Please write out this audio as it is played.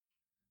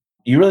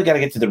you really got to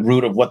get to the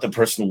root of what the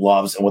person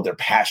loves and what they're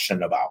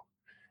passionate about.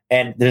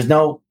 And there's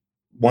no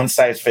one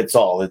size fits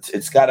all.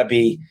 It's got to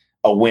be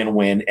a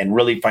win-win and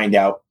really find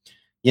out.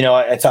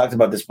 I talked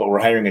about this, but we're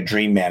hiring a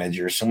dream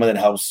manager, someone that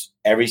helps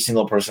every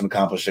single person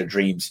accomplish their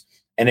dreams.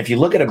 And if you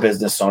look at a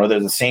business owner,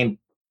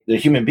 they're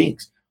human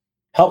beings.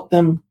 Help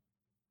them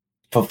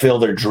fulfill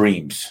their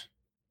dreams,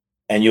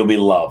 and you'll be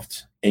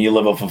loved, and you'll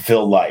live a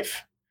fulfilled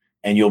life,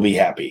 and you'll be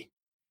happy.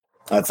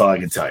 That's all I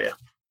can tell you.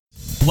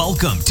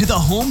 Welcome to the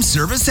Home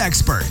Service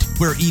Expert,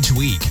 where each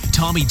week,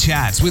 Tommy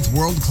chats with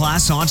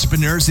world-class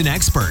entrepreneurs and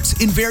experts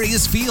in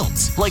various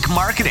fields like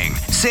marketing,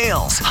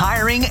 sales,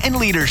 hiring, and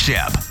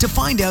leadership to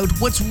find out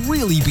what's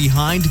really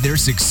behind their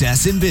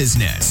success in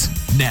business.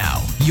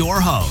 Now, your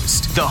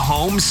host, the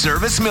Home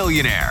Service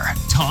Millionaire,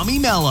 Tommy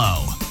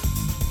Mello.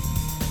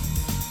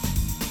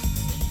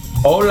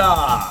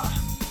 Hola!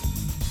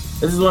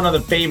 This is one of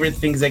the favorite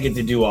things I get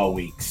to do all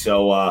week.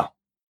 So,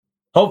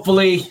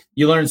 hopefully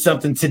you learned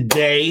something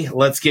today.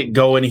 Let's get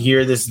going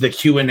here. This is the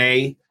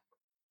Q&A.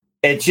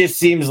 It just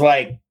seems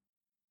like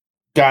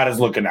God is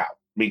looking out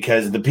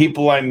because the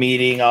people I'm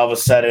meeting, all of a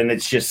sudden,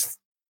 it's just,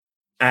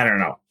 I don't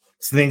know.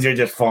 So things are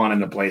just falling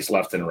into place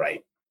left and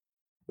right.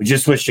 We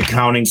just switched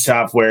accounting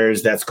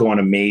softwares. That's going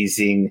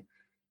amazing.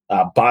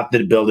 Bought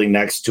the building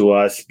next to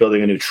us,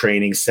 building a new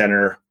training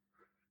center.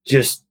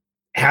 Just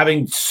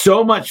having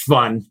so much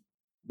fun.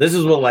 This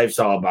is what life's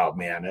all about,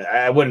 man.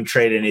 I wouldn't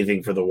trade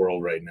anything for the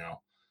world right now.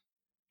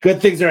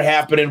 Good things are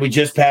happening. We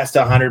just passed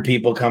 100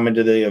 people coming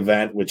to the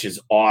event, which is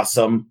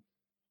awesome.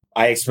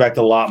 I expect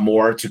a lot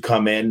more to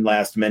come in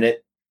last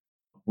minute.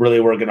 Really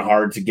working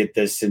hard to get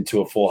this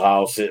into a full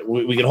house.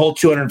 We can hold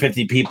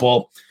 250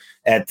 people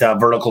at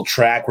Vertical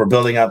Track. We're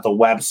building out the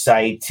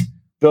website,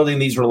 building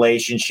these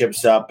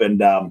relationships up,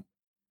 and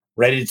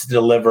ready to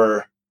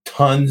deliver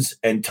tons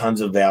and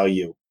tons of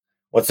value.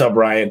 What's up,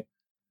 Ryan?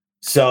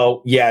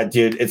 So, yeah,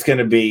 dude, it's going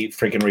to be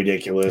freaking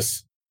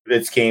ridiculous.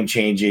 It's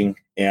game-changing,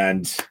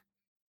 and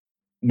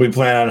we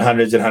plan on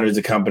hundreds and hundreds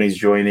of companies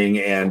joining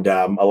and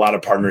a lot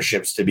of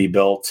partnerships to be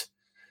built.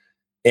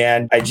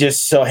 And it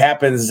just so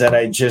happens that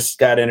I just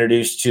got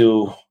introduced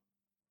to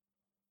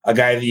a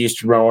guy that used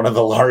to run one of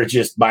the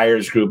largest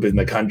buyers group in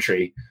the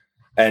country,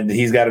 and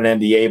he's got an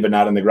NDA, but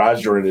not in the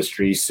garage door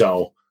industry.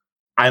 So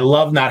I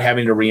love not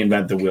having to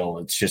reinvent the wheel.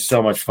 It's just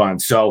so much fun.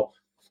 So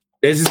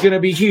this is going to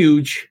be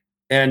huge,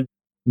 and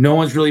no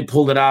one's really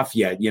pulled it off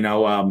yet.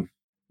 There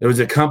was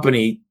a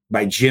company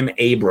by Jim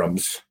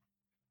Abrams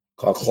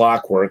called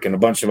Clockwork and a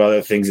bunch of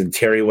other things, and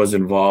Terry was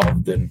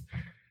involved, and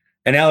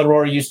Alan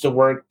Rohr used to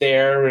work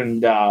there,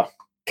 and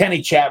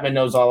Kenny Chapman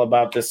knows all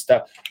about this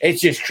stuff.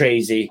 It's just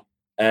crazy,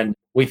 and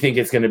we think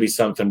it's going to be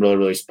something really,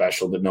 really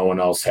special that no one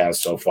else has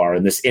so far,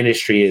 and this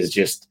industry is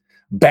just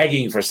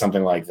begging for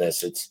something like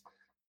this. It's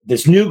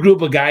this new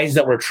group of guys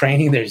that we're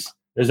training. There's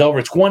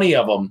over 20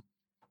 of them.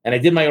 And I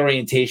did my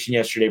orientation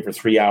yesterday for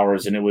 3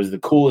 hours, and it was the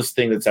coolest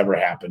thing that's ever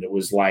happened. It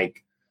was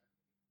like,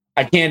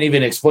 I can't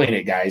even explain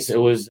it, guys. It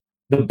was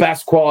the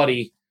best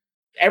quality.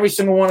 Every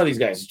single one of these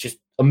guys is just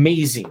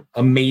amazing,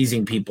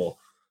 amazing people.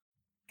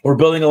 We're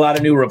building a lot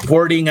of new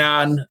reporting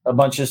on a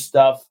bunch of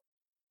stuff.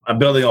 I'm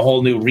building a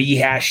whole new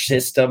rehash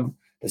system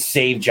to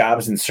save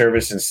jobs in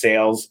service and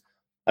sales.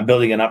 I'm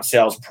building an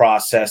upsells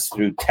process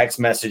through text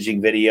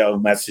messaging, video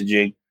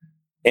messaging,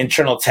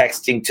 internal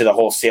texting to the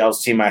whole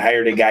sales team. I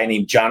hired a guy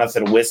named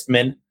Jonathan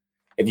Wistman.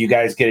 If you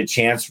guys get a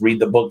chance, read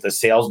the book, The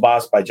Sales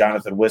Boss by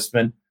Jonathan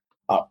Wistman.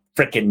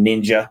 Freaking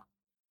ninja.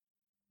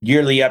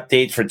 Yearly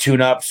updates for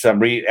tune-ups. I'm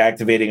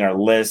reactivating our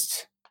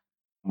list.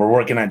 We're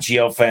working on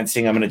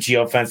geofencing. I'm going to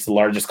geofence the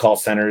largest call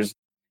centers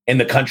in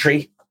the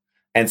country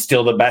and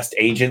steal the best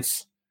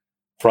agents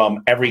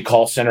from every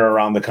call center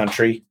around the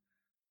country.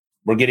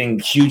 We're getting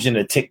huge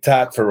into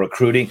TikTok for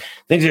recruiting.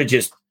 Things are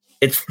just,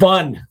 it's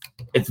fun.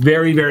 It's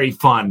very, very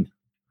fun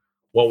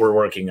what we're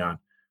working on.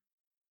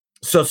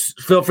 So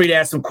feel free to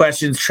ask some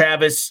questions.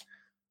 Travis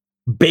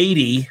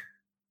Beatty,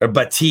 or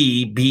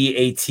Batey,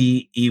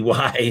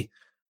 Batey.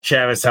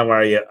 Travis, how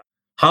are you?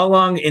 How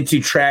long into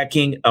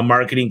tracking a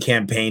marketing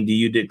campaign do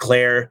you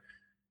declare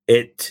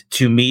it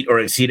to meet or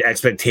exceed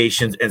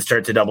expectations and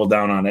start to double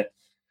down on it?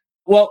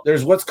 Well,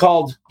 there's what's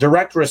called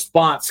direct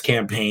response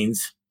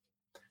campaigns.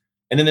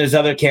 And then there's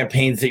other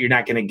campaigns that you're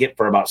not going to get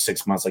for about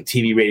 6 months, like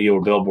TV, radio,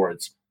 or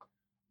billboards.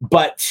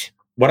 But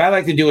what I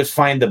like to do is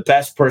find the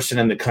best person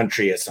in the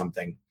country at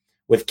something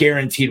with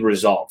guaranteed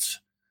results.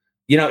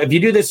 If you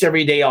do this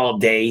every day, all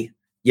day,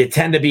 you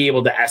tend to be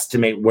able to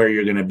estimate where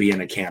you're going to be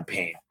in a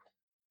campaign.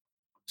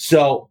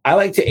 So I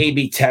like to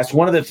A/B test.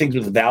 One of the things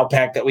with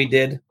Valpak that we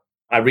did,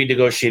 I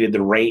renegotiated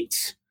the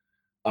rates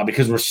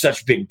because we're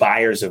such big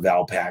buyers of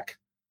Valpak.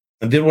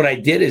 And then what I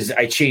did is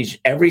I changed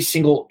every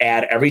single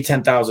ad, every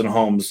 10,000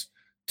 homes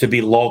to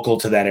be local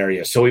to that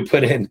area. So we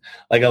put in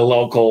like a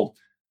local,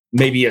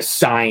 maybe a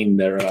sign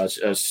or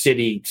a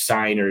city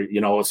sign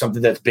or,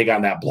 something that's big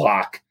on that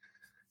block.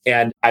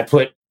 And I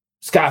put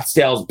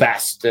Scottsdale's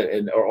best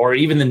or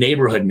even the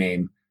neighborhood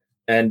name,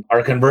 and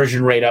our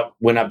conversion rate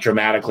went up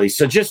dramatically.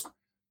 So just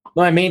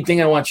My main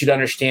thing I want you to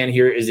understand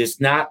here is it's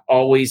not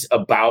always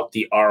about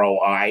the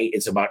ROI.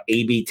 It's about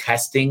A/B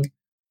testing,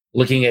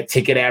 looking at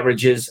ticket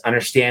averages,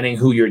 understanding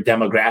who your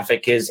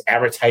demographic is,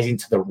 advertising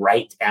to the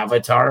right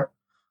avatar.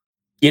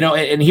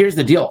 And here's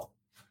the deal.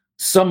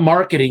 Some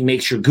marketing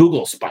makes your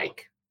Google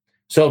spike.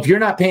 So if you're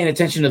not paying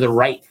attention to the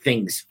right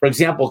things, for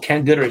example,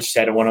 Ken Goodrich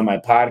said in one of my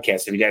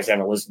podcasts, if you guys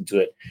haven't listened to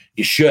it,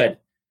 you should.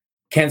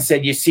 Ken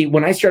said, you see,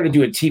 when I started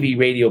doing TV,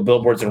 radio,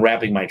 billboards, and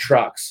wrapping my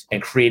trucks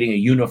and creating a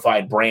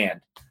unified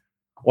brand,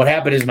 what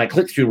happened is my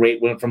click-through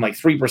rate went from like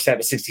 3%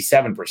 to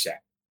 67%.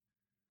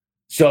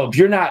 So if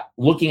you're not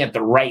looking at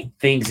the right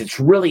things, it's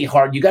really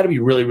hard. You got to be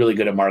really, really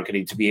good at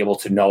marketing to be able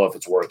to know if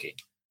it's working.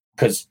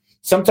 Because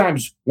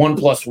sometimes 1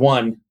 +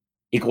 1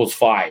 =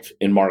 5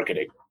 in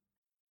marketing.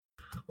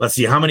 Let's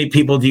see. How many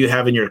people do you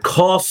have in your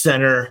call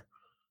center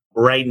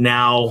right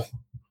now?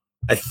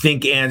 I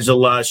think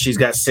Angela, she's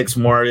got 6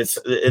 more. It's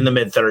in the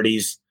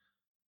mid-30s.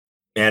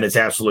 And it's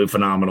absolutely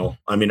phenomenal.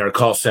 I mean, our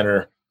call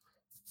center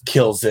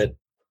kills it.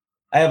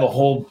 I have a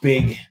whole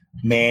big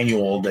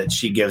manual that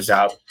she gives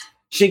out.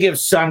 She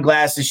gives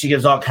sunglasses. She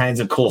gives all kinds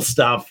of cool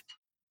stuff.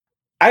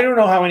 I don't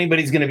know how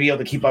anybody's going to be able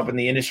to keep up in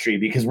the industry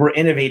because we're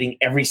innovating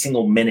every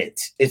single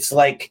minute. It's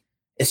like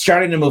it's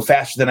starting to move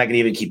faster than I can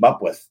even keep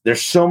up with.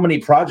 There's so many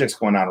projects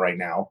going on right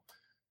now,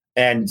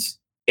 and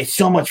it's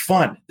so much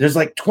fun. There's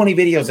like 20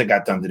 videos that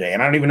got done today,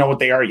 and I don't even know what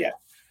they are yet.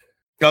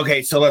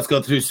 Okay, so let's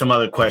go through some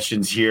other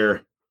questions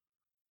here.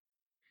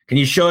 Can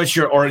you show us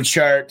your org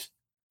chart?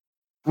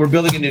 We're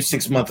building a new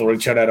 6-month org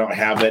chart. I don't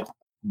have it,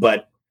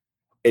 but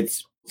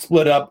it's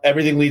split up.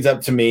 Everything leads up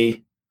to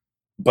me,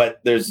 but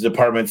there's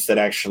departments that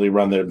actually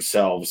run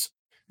themselves.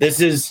 This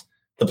is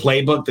the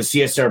playbook, the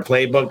CSR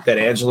playbook that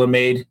Angela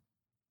made.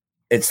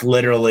 It's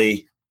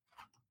literally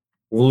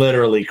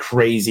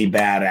crazy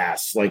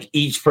badass. Like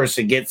each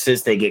person gets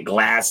this. They get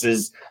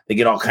glasses. They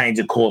get all kinds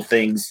of cool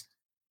things.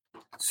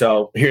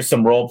 So here's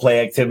some role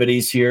play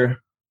activities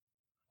here.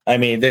 I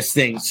mean, this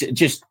thing,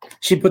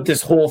 she put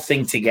this whole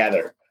thing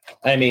together.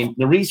 I mean,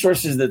 the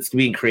resources that's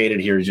being created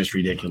here is just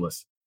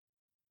ridiculous.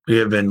 We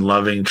have been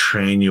loving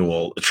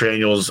Trainual.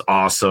 Trainual is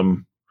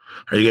awesome.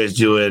 Are you guys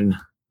doing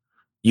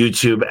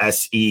YouTube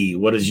SE?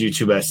 What is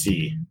YouTube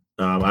SE?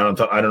 I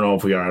don't know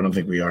if we are. I don't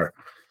think we are.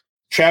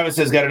 Travis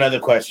has got another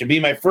question.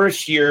 Being my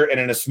first year and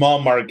in a small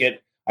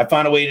market, I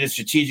found a way to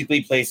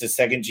strategically place a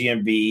second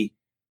GMB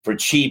for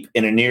cheap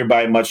in a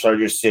nearby, much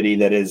larger city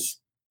that is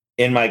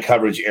in my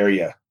coverage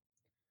area.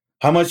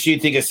 How much do you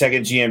think a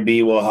second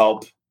GMB will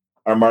help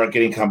our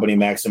marketing company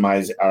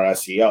maximize our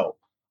SEO?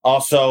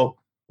 Also,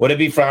 would it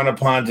be frowned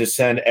upon to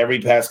send every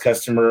past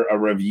customer a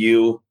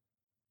review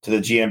to the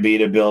GMB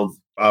to build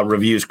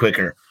reviews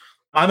quicker?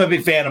 I'm a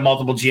big fan of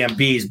multiple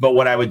GMBs, but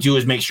what I would do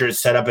is make sure it's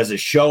set up as a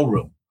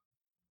showroom.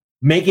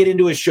 Make it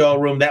into a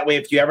showroom. That way,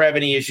 if you ever have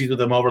any issues with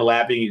them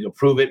overlapping, you can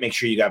prove it. Make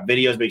sure you got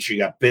videos. Make sure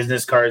you got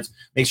business cards.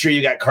 Make sure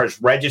you got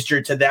cards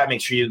registered to that.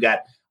 Make sure you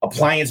got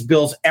appliance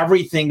bills,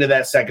 everything to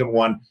that second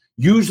one.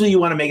 Usually, you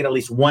want to make it at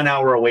least 1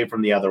 hour away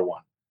from the other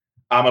one.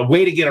 A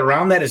way to get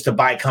around that is to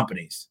buy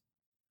companies.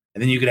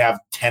 And then you could have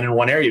 10 in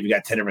one area if you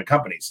got 10 different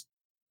companies.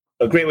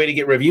 A great way to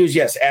get reviews,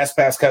 yes, ask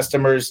past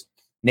customers,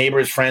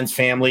 neighbors, friends,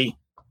 family,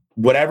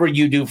 whatever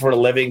you do for a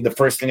living. The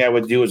first thing I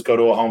would do is go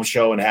to a home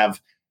show and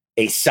have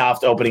a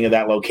soft opening of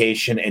that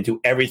location and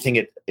do everything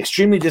at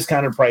extremely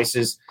discounted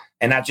prices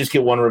and not just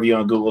get one review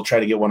on Google, try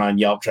to get one on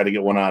Yelp, try to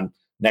get one on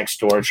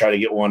Nextdoor, try to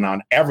get one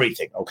on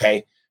everything,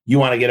 okay? You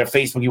want to get a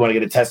Facebook, you want to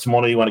get a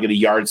testimonial, you want to get a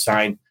yard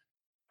sign.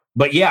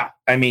 But yeah,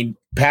 I mean,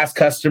 past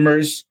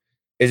customers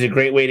is a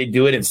great way to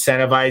do it.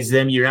 Incentivize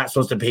them. You're not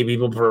supposed to pay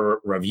people for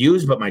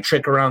reviews, but my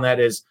trick around that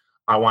is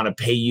I want to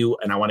pay you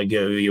and I want to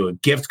give you a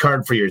gift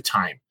card for your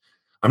time.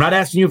 I'm not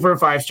asking you for a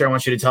 5-star. I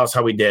want you to tell us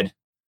how we did.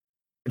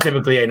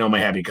 Typically, I know my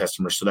happy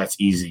customers, so that's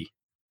easy.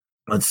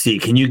 Let's see.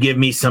 Can you give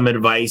me some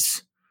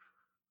advice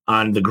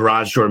on the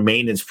garage door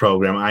maintenance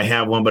program? I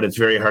have one, but it's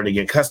very hard to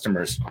get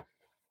customers.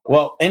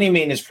 Well, any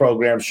maintenance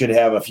program should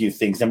have a few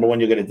things. Number one,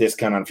 you'll get a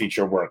discount on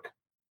future work.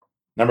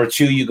 Number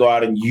two, you go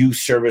out and you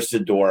service the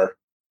door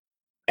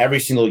every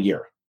single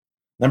year.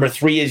 Number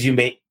three is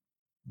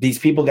these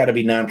people got to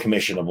be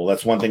non-commissionable.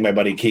 That's one thing my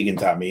buddy Keegan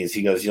taught me is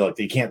he goes, look,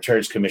 you can't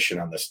charge commission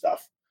on this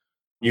stuff.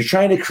 You're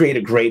trying to create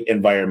a great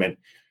environment.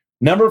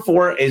 Number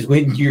four is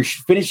when you're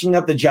finishing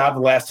up the job the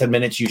last 10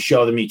 minutes, you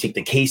show them, you take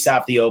the case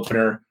off the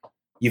opener,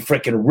 you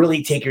freaking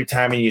really take your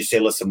time and you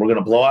say, listen, we're going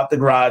to blow out the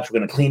garage. We're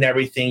going to clean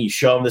everything. You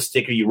show them the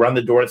sticker. You run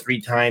the door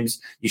 3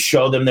 times. You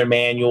show them their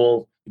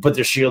manual. You put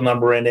their serial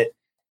number in it.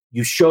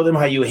 You show them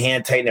how you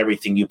hand tighten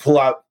everything. You pull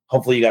out,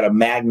 hopefully you got a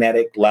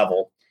magnetic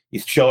level. You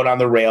show it on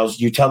the rails.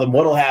 You tell them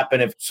what will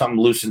happen if something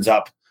loosens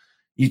up.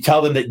 You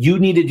tell them that you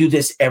need to do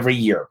this every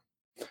year.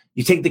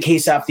 You take the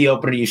case off the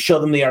opener. You show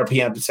them the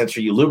RPM sensor.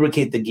 You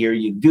lubricate the gear.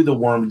 You do the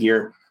worm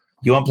gear.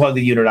 You unplug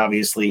the unit,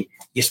 obviously.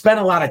 You spend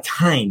a lot of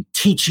time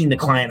teaching the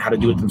client how to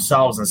do it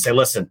themselves and say,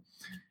 listen,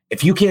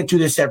 if you can't do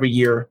this every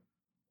year,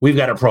 we've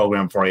got a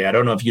program for you. I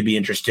don't know if you'd be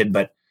interested,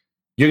 but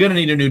you're going to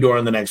need a new door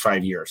in the next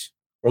 5 years.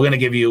 We're going to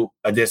give you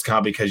a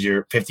discount because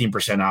you're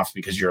 15% off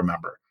because you're a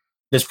member.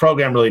 this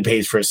program really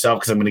pays for itself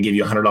because I'm going to give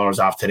you $100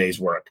 off today's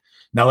work.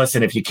 Now,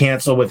 listen, if you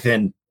cancel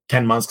within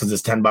 10 months because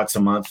it's $10 a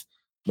month,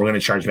 we're going to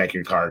charge back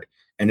your card.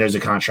 And there's a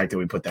contract that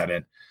we put that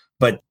in.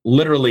 But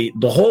literally,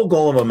 the whole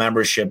goal of a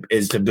membership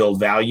is to build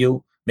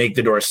value, make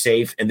the door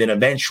safe, and then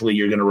eventually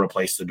you're going to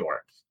replace the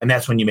door. And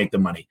that's when you make the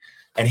money.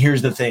 And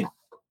here's the thing.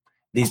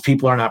 These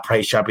people are not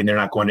price shopping. They're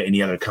not going to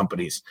any other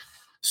companies.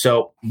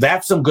 So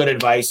that's some good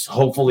advice.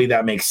 Hopefully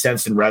that makes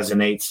sense and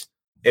resonates.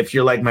 If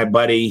you're like my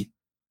buddy,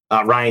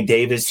 Ryan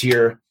Davis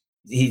here,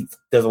 he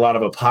does a lot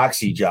of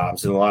epoxy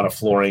jobs and a lot of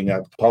flooring,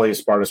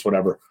 polyaspartus,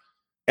 whatever.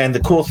 And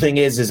the cool thing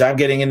is I'm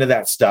getting into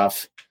that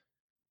stuff.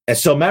 And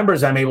so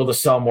members, I'm able to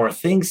sell more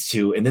things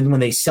to. And then when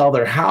they sell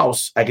their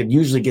house, I could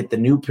usually get the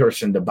new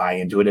person to buy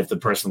into it if the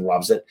person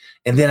loves it.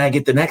 And then I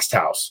get the next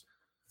house.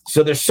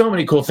 So there's so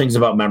many cool things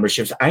about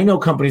memberships. I know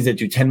companies that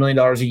do $10 million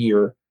a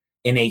year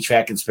in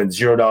HVAC and spend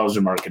 $0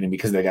 in marketing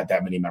because they got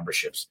that many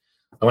memberships.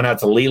 I went out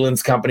to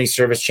Leland's company,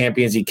 Service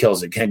Champions. He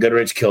kills it. Ken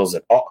Goodrich kills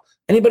it.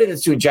 Anybody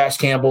that's doing Josh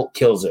Campbell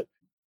kills it.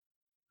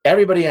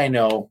 Everybody I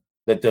know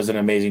that does an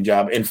amazing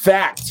job. In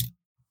fact,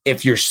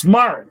 if you're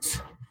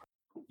smart,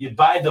 you'd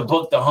buy the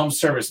book, The Home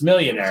Service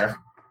Millionaire,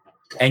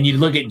 and you'd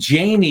look at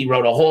Jamie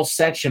wrote a whole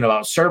section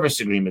about service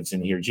agreements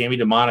in here, Jamie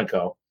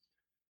DeMonico,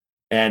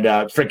 and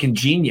freaking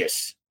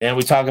genius. And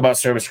we talk about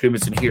service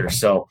agreements in here.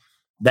 So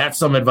that's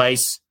some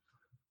advice.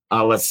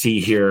 Let's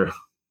see here.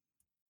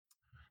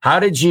 How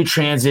did you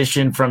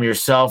transition from your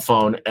cell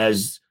phone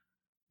as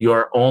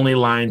your only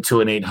line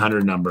to an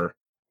 800 number?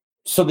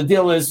 So the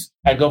deal is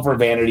I go for a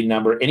vanity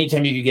number.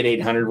 Anytime you could get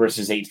 800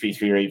 versus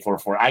 833 or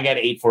 844. I got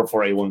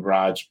 844A1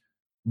 Garage,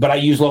 but I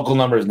use local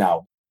numbers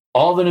now.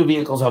 All the new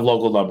vehicles have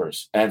local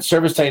numbers. And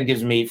Service Titan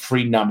gives me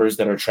free numbers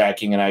that are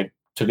tracking, and I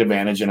took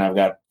advantage, and I've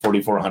got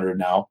 4,400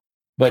 now.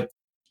 But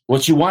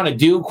what you want to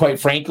do, quite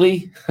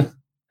frankly,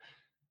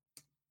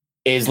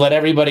 is let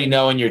everybody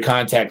know in your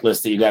contact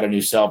list that you got a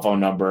new cell phone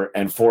number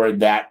and forward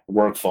that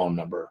work phone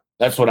number.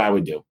 That's what I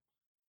would do.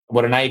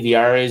 What an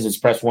IVR is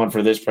press 1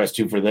 for this, press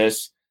 2 for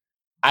this.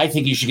 I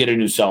think you should get a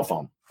new cell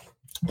phone.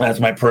 That's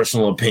my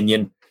personal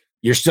opinion.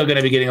 You're still going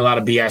to be getting a lot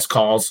of BS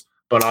calls,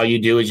 but all you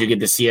do is you get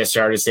the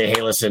CSR to say,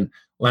 hey, listen,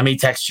 let me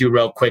text you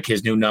real quick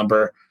his new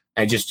number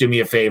and just do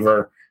me a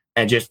favor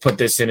and just put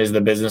this in as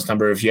the business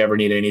number. If you ever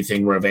need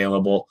anything, we're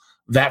available.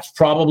 That's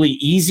probably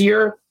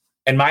easier.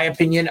 In my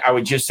opinion, I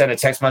would just send a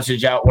text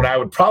message out. What I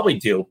would probably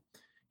do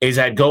is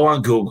I'd go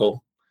on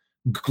Google,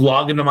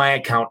 log into my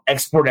account,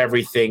 export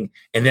everything,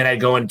 and then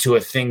I'd go into a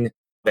thing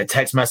that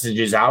text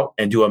messages out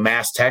and do a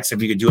mass text.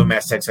 If you could do a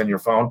mass text on your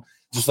phone,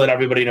 just let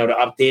everybody know to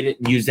update it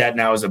and use that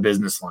now as a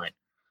business line.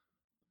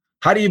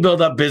 How do you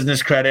build up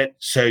business credit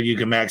so you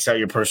can max out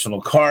your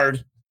personal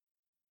card?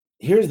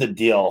 Here's the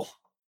deal.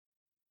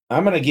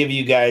 I'm going to give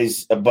you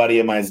guys a buddy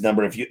of mine's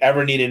number. If you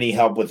ever need any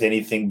help with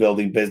anything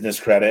building business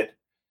credit,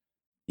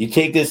 you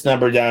take this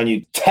number down,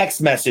 you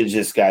text message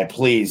this guy,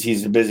 please.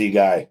 He's a busy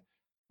guy.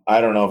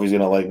 I don't know if he's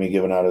going to like me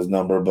giving out his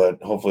number,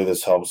 but hopefully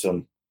this helps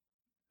him.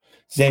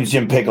 His name's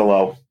Jim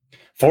Piccolo,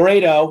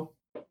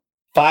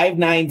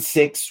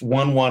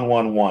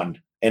 480-596-1111.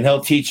 And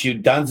he'll teach you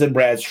Duns and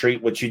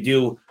Bradstreet. What you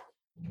do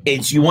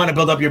is you want to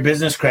build up your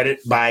business credit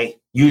by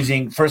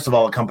using, first of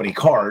all, a company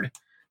card.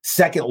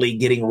 Secondly,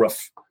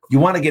 you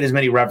want to get as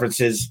many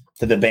references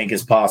to the bank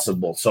as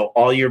possible. So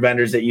all your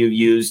vendors that you've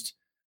used,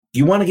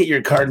 you want to get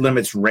your card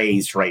limits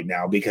raised right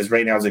now because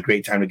right now is a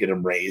great time to get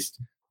them raised.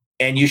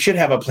 And you should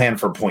have a plan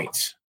for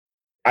points.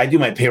 I do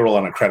my payroll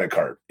on a credit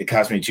card. It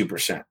costs me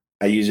 2%.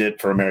 I use it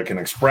for American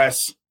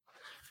Express.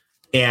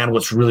 And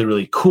what's really,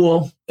 really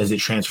cool is it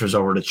transfers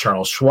over to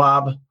Charles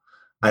Schwab.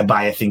 I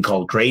buy a thing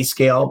called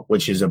Grayscale,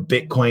 which is a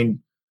Bitcoin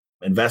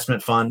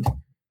investment fund.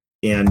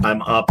 And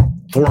I'm up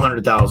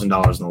 $400,000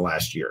 in the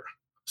last year.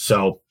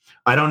 So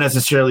I don't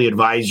necessarily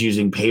advise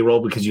using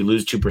payroll because you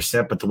lose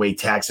 2%, but the way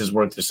taxes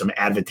work, there's some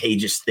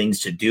advantageous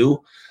things to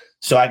do.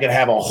 So I could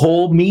have a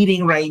whole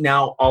meeting right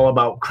now all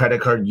about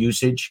credit card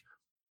usage.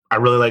 I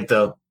really like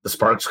the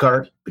Sparks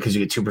card because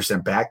you get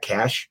 2% back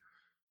cash.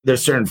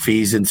 There's certain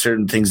fees and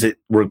certain things that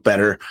work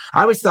better.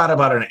 I always thought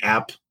about an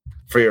app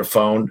for your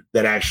phone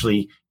that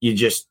actually you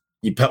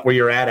put where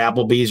you're at,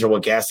 Applebee's or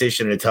what gas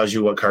station, and it tells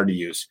you what card to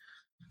use.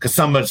 Because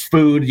some of it's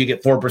food, you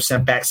get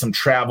 4% back, some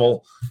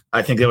travel.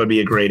 I think that would be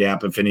a great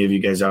app if any of you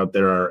guys out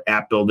there are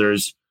app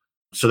builders.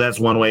 So that's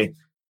one way.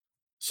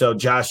 So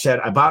Josh said,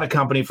 I bought a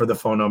company for the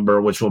phone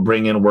number, which will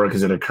bring in work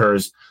as it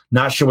occurs.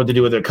 Not sure what to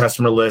do with their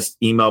customer list,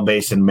 email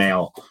base, and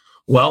mail.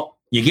 Well,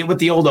 you get with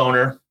the old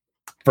owner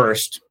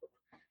first,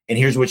 and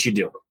here's what you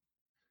do.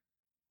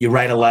 You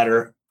write a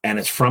letter, and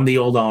it's from the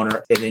old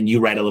owner, and then you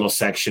write a little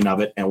section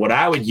of it. And what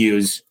I would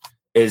use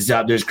is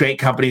there's great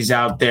companies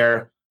out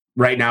there.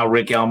 Right now,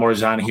 Rick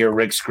Elmore's on here.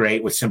 Rick's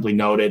great with Simply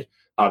Noted.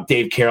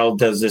 Dave Carroll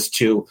does this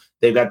too.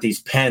 They've got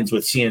these pens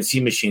with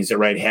CNC machines that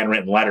write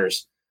handwritten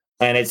letters.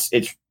 And it's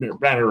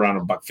right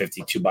around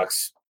 $1.50,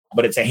 $2,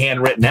 but it's a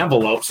handwritten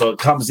envelope. So it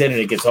comes in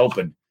and it gets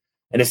opened.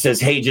 And it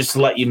says, hey, just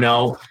to let you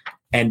know.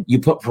 And you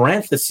put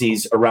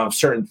parentheses around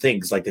certain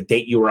things like the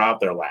date you were out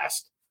there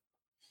last.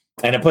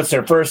 And it puts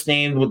their first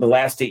name with the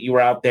last date you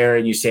were out there,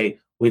 and you say,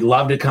 we'd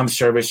love to come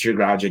service your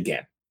garage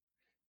again.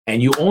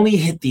 And you only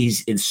hit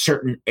these in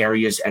certain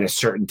areas at a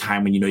certain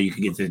time when you know you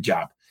can get to the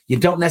job. You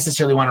don't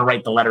necessarily want to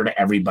write the letter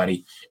to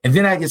everybody. And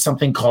then I get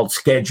something called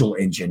Schedule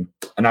Engine.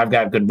 And I've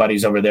got good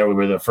buddies over there. We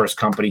were the first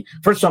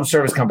home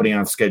service company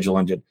on Schedule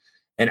Engine.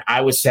 And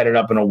I would set it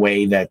up in a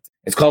way that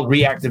it's called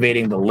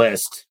reactivating the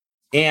list.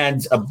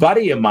 And a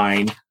buddy of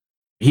mine,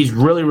 he's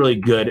really, really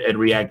good at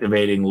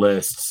reactivating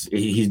lists.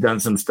 He's done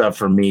some stuff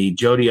for me.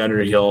 Jody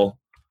Underhill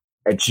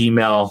at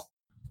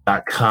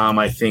gmail.com,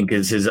 I think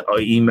is his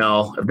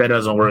email. If that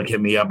doesn't work,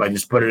 hit me up. I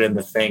just put it in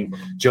the thing.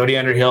 Jody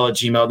Underhill at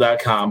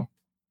gmail.com.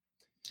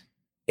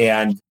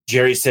 And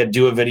Jerry said,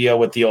 do a video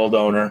with the old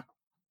owner.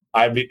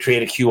 I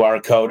create a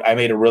QR code. I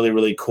made a really,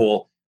 really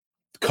cool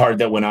card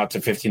that went out to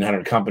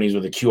 1,500 companies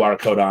with a QR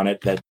code on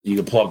it that you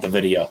can pull up the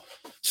video.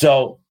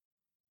 So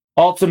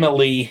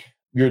ultimately,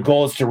 your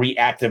goal is to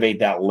reactivate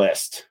that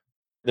list.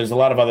 There's a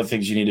lot of other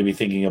things you need to be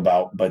thinking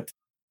about, but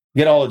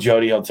get all of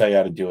Jody. I'll tell you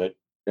how to do it.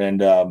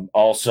 And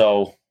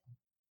also,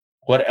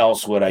 what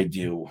else would I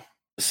do?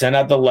 Send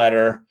out the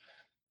letter.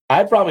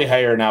 I'd probably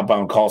hire an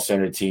outbound call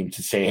center team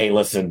to say, hey,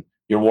 listen,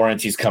 your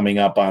warranty's coming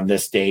up on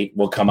this date.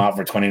 We'll come out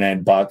for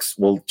 $29.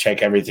 We'll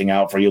check everything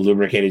out for you,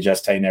 lubricate,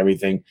 adjust, tighten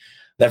everything.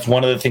 That's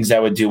one of the things I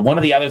would do. One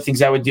of the other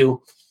things I would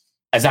do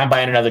is I'm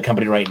buying another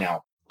company right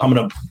now. I'm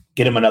going to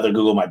get him another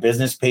Google My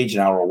Business page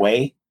an hour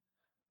away.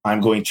 I'm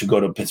going to go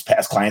to his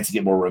past clients to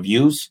get more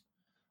reviews.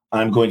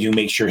 I'm going to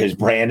make sure his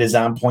brand is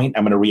on point.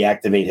 I'm going to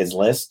reactivate his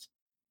list.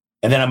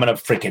 And then I'm going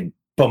to freaking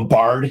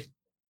bombard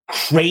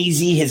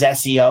crazy his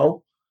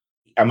SEO.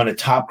 I'm going to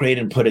top grade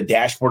and put a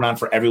dashboard on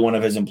for every one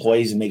of his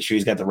employees and make sure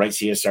he's got the right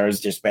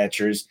CSRs,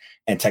 dispatchers,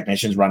 and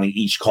technicians running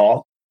each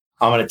call.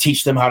 I'm going to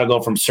teach them how to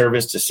go from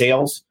service to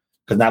sales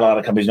because not a lot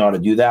of companies know how to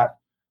do that.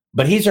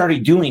 But he's already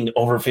doing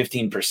over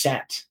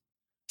 15%.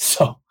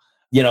 So,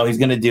 he's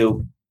going to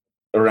do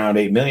around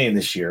 8 million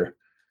this year.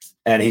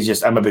 And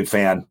I'm a big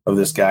fan of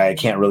this guy. I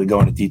can't really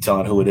go into detail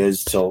on who it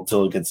is till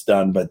it gets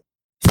done, but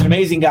he's an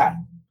amazing guy.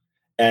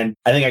 And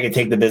I think I could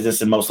take the business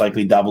and most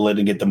likely double it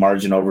and get the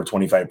margin over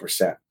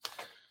 25%.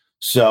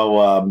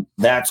 So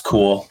that's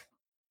cool.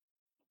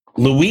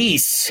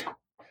 Luis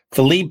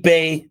Felipe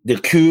de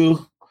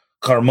Q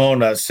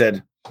Carmona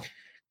said,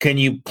 can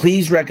you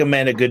please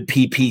recommend a good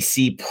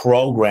PPC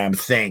program?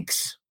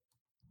 Thanks.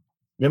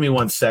 Give me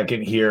 1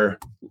 second here,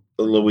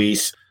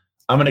 Luis.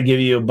 I'm going to give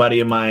you a buddy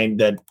of mine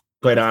that,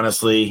 quite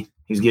honestly,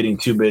 he's getting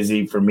too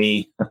busy for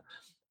me.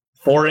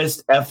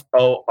 Forrest, Forrest,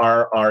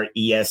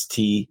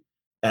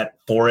 at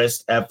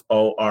Forrest,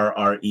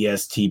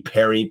 Forrest,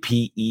 Perry,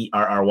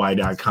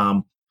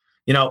 Perry.com.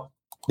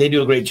 They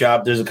do a great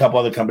job. There's a couple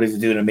other companies that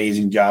do an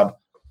amazing job.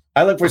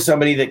 I look for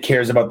somebody that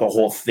cares about the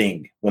whole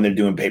thing when they're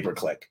doing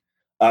pay-per-click.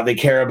 They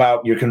care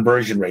about your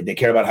conversion rate. They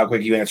care about how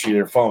quick you answer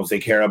your phones. They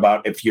care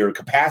about if your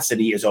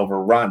capacity is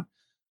overrun.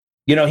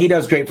 He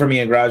does great for me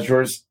in garage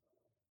doors.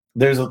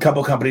 There's a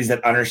couple companies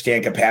that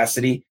understand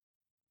capacity.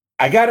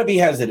 I got to be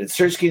hesitant.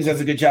 Search Kings does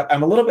a good job.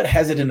 I'm a little bit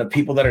hesitant of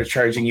people that are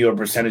charging you a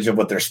percentage of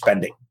what they're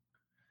spending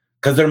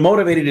because they're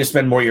motivated to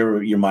spend more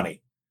your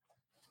money.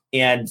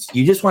 And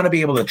you just want to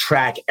be able to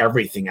track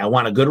everything. I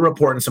want a good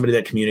report and somebody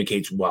that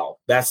communicates well.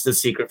 That's the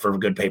secret for a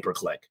good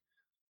pay-per-click.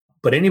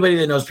 But anybody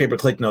that knows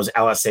pay-per-click knows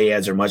LSA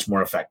ads are much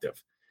more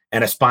effective.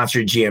 And a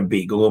sponsored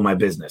GMB, Google My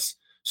Business.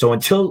 So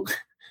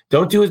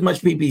don't do as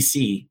much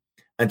PPC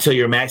until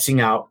you're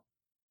maxing out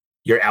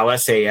your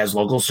LSA as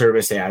local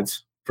service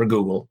ads for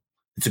Google.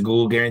 It's a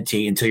Google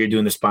guarantee until you're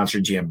doing the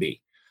sponsored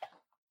GMB.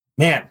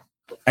 Man,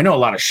 I know a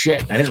lot of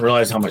shit. I didn't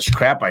realize how much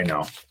crap I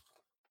know.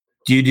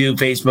 Do you do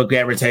Facebook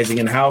advertising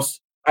in-house?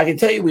 I can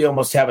tell you we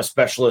almost have a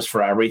specialist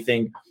for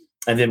everything.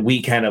 And then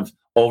we kind of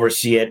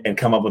oversee it and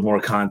come up with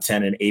more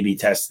content and A/B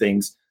test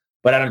things.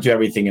 But I don't do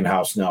everything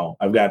in-house, no.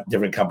 I've got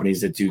different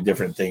companies that do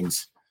different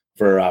things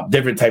for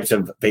different types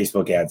of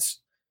Facebook ads.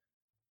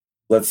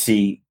 Let's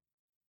see.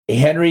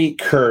 Henry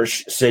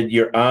Kirsch said,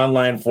 your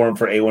online form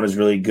for A1 is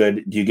really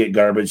good. Do you get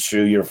garbage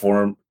through your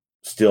form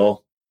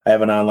still? I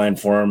have an online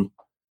form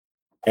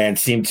and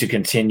seem to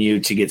continue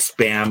to get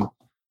spam.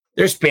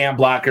 There's spam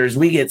blockers.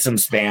 We get some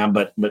spam,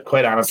 but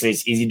quite honestly,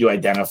 it's easy to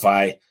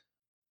identify.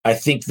 I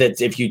think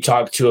that if you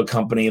talk to a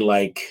company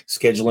like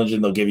Schedule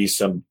Engine, they'll give you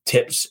some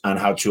tips on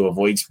how to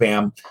avoid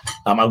spam.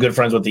 I'm good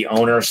friends with the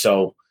owner,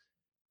 so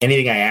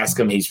anything I ask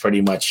him, he's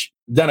pretty much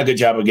done a good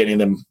job of getting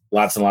them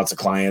lots and lots of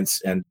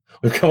clients, and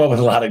we've come up with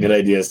a lot of good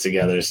ideas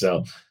together.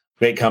 So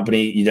great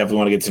company. You definitely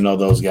want to get to know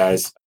those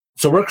guys.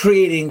 So we're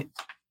creating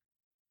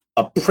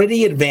a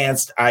pretty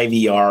advanced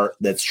IVR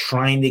that's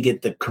trying to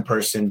get the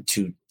person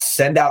to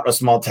send out a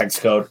small text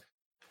code,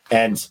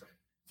 and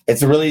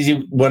it's a really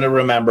easy one to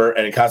remember,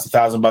 and it costs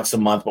 $1,000 a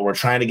month, but we're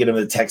trying to get them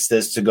to text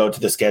this to go to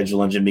the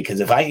Schedule Engine, because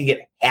if I can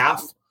get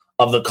half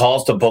of the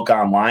calls to book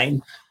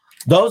online,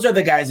 those are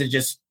the guys that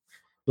just,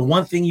 the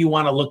one thing you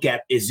want to look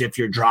at is if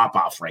your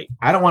drop-off rate.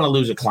 I don't want to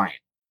lose a client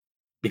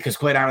because,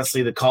 quite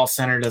honestly, the call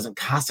center doesn't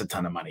cost a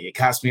ton of money. It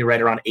costs me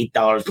right around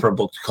 $8 per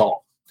booked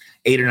call,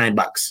 $8 or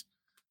 $9.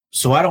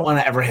 So I don't want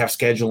to ever have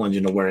schedule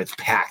engine to where it's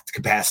packed,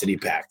 capacity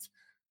packed.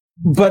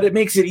 But it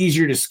makes it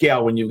easier to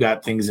scale when you've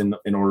got things in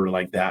order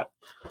like that.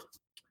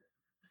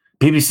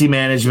 PPC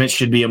management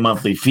should be a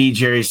monthly fee,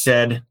 Jerry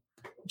said.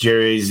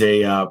 Jerry's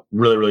a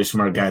really, really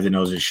smart guy that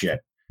knows his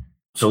shit.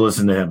 So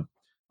listen to him.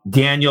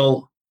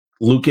 Daniel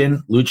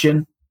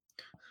Luchin.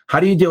 How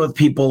do you deal with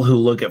people who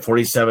look at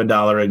 $47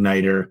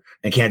 igniter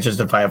and can't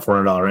justify a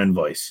 $400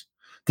 invoice?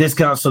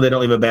 Discounts so they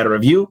don't leave a bad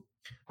review?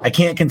 I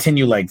can't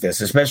continue like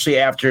this, especially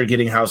after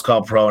getting House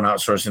Call Pro and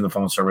outsourcing the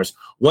phone service.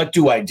 What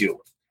do I do?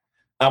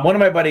 One of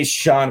my buddies,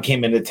 Sean,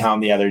 came into town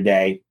the other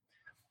day,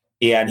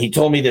 and he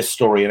told me this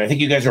story, and I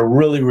think you guys are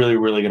really, really,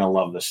 really going to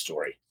love this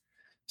story.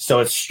 So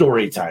it's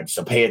story time,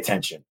 so pay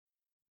attention.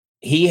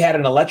 He had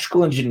an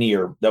electrical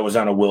engineer that was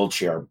on a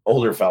wheelchair,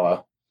 older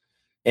fella,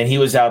 and he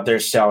was out there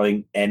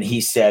selling, and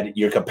he said,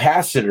 your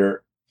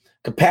capacitor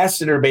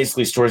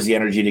basically stores the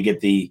energy to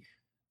get the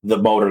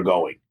motor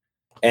going.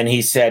 And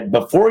he said,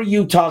 before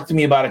you talk to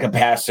me about a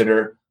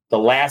capacitor, the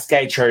last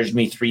guy charged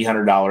me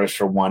 $300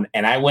 for one.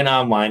 And I went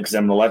online because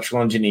I'm an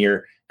electrical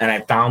engineer and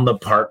I found the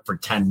part for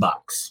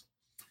 $10.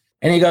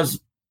 And he goes,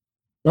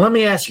 well, let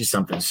me ask you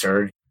something,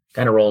 sir.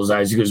 Kind of rolls his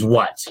eyes. He goes,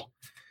 what?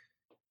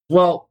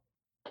 Well,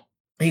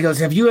 he goes,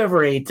 have you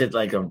ever ate at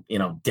like a,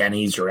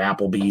 Denny's or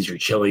Applebee's or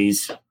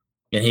Chili's?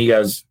 And he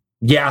goes,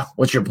 yeah,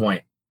 what's your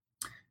point?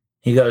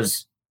 He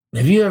goes,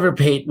 have you ever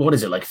paid, what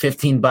is it, like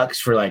 $15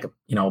 for like,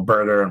 a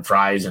burger and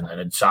fries and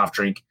a soft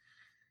drink?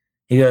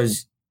 He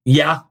goes,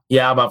 yeah,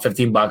 about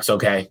 $15.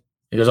 Okay.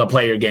 He goes, I'll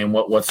play your game.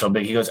 What's so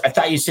big? He goes, I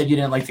thought you said you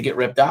didn't like to get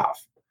ripped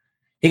off.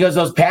 He goes,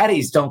 those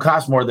patties don't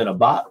cost more than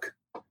 $1.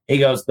 He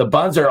goes, the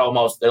buns are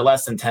they're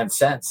less than 10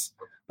 cents.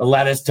 The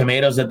lettuce,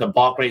 tomatoes at the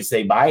bulk rates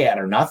they buy at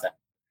are nothing.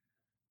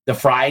 The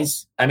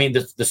fries,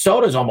 the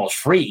soda's almost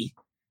free. He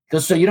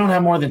goes, so you don't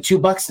have more than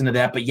 $2 into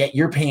that, but yet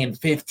you're paying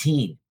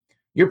 15.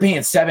 You're paying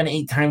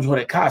 7-8 times what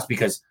it costs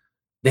because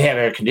they have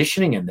air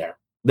conditioning in there.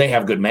 They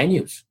have good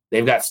menus.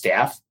 They've got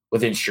staff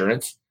with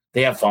insurance.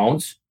 They have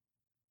phones.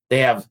 They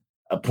have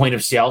a point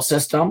of sale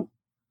system.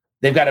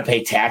 They've got to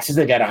pay taxes.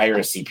 They've got to hire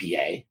a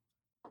CPA.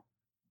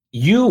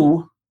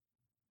 You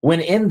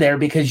went in there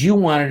because you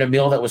wanted a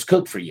meal that was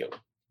cooked for you.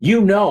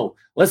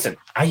 Listen,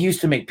 I used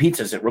to make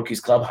pizzas at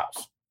Rookie's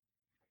Clubhouse.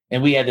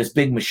 And we had this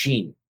big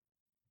machine.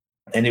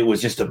 And it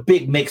was just a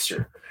big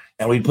mixer.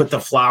 And we'd put the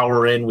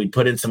flour in, we'd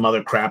put in some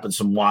other crap and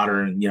some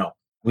water, and,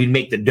 we'd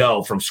make the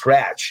dough from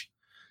scratch.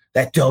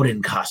 That dough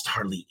didn't cost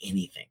hardly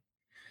anything.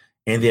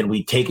 And then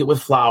we'd take it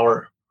with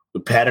flour,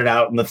 we'd pat it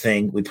out in the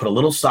thing, we'd put a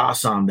little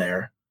sauce on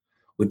there,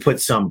 we'd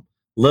put some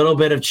little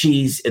bit of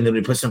cheese, and then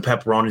we'd put some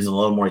pepperonis and a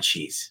little more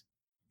cheese.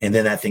 And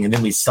then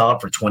we'd sell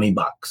it for $20.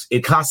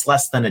 It costs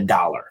less than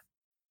 $1.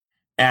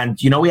 And,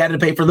 we had to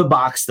pay for the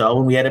box, though,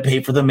 and we had to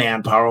pay for the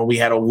manpower, and we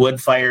had a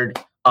wood-fired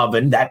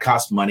oven that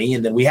cost money,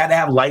 and then we had to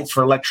have lights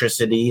for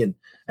electricity, and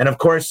of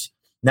course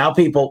now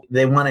people,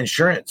 they want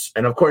insurance,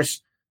 and of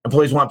course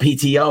employees want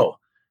PTO,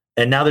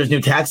 and now there's new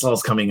tax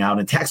laws coming out,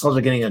 and tax laws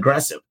are getting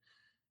aggressive,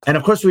 and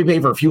of course we pay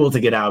for fuel to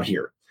get out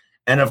here,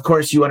 and of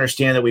course you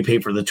understand that we pay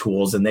for the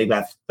tools, and they've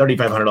got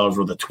 $3,500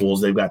 worth of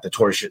tools, they've got the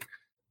torsion,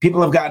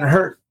 people have gotten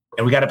hurt,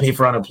 and we got to pay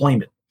for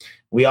unemployment.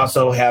 We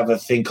also have a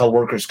thing called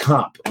workers'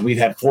 comp, and we've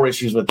had 4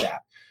 issues with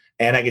that.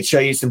 And I could show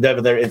you some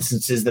other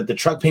instances that the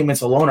truck payments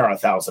alone are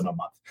 $1,000 a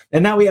month.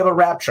 And now we have a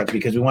wrap truck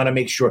because we want to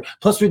make sure.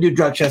 Plus, we do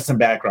drug tests and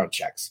background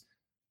checks.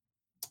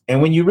 And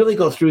when you really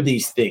go through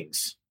these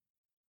things,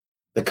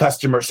 the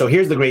customer. So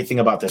here's the great thing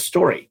about this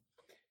story.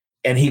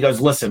 And he goes,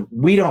 listen,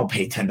 we don't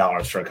pay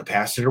 $10 for a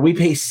capacitor. We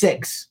pay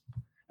 $6.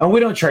 And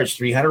we don't charge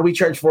 $300. We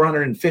charge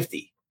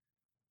 $450.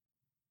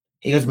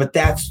 He goes, but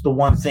that's the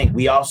one thing.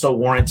 We also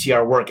warranty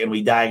our work and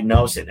we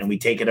diagnose it and we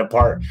take it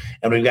apart.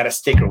 And we've got a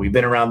sticker. We've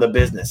been around the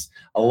business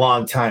a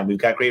long time. We've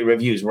got great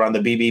reviews. We're on the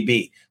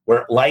BBB.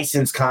 We're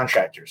licensed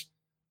contractors.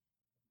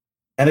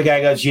 And the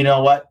guy goes, you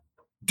know what?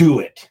 Do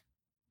it.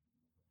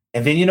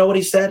 And then you know what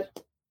he said?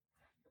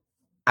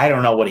 I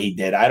don't know what he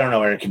did. I don't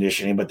know air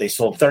conditioning, but they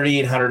sold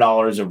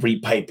 $3,800 of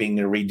repiping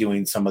and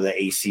redoing some of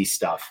the AC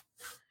stuff.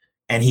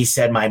 And he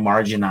said, my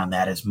margin on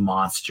that is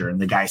monster.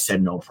 And the guy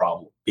said, no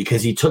problem,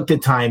 because he took the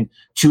time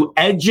to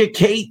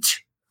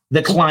educate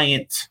the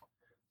client.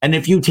 And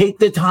if you take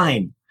the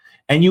time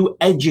and you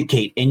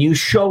educate and you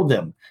show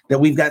them that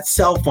we've got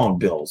cell phone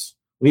bills,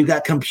 we've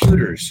got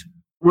computers,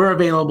 we're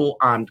available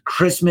on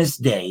Christmas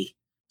Day,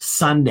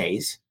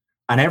 Sundays,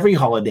 on every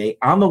holiday,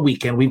 on the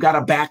weekend, we've got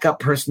a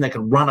backup person that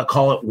can run a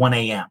call at 1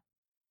 a.m.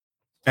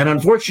 And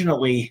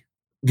unfortunately,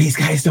 these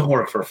guys don't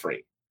work for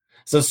free.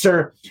 So,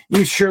 sir,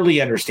 you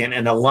surely understand.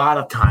 And a lot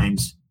of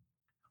times,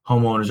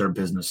 homeowners are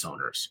business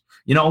owners.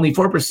 Only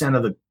 4%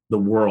 of the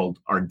world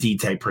are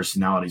D-type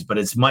personalities, but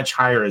it's much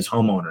higher as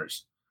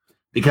homeowners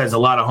because a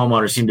lot of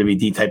homeowners seem to be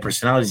D-type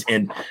personalities,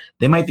 and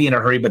they might be in a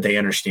hurry, but they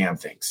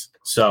understand things.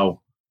 So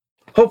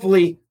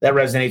hopefully that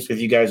resonates with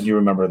you guys and you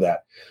remember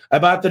that. I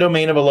bought the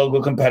domain of a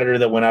local competitor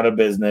that went out of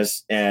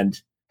business and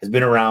has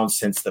been around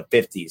since the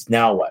 50s.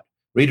 Now what?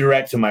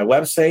 Redirect to my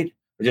website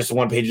or just a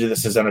one-pager that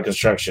says under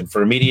construction.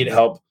 For immediate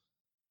help,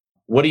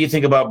 What do you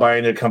think about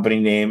buying their company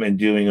name and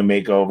doing a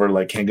makeover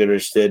like Ken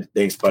Goodrich did?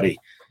 Thanks, buddy.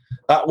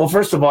 Well,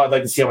 first of all, I'd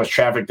like to see how much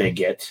traffic they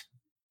get.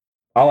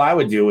 All I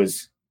would do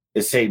is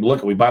say,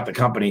 look, we bought the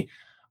company.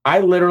 I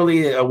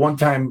literally, one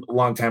time, a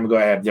long time ago,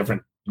 I had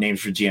different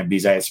names for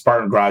GMBs. I had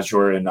Spartan Garage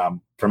Door and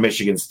from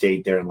Michigan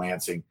State there in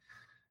Lansing.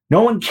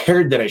 No one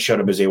cared that I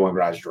showed up as A1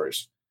 Garage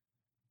Doors.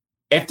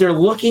 If they're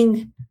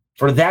looking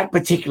for that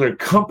particular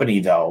company,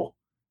 though,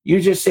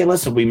 you just say,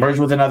 listen, we merged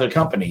with another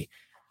company.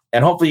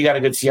 And hopefully you got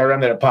a good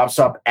CRM that it pops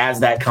up as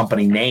that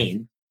company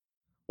name.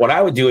 What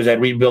I would do is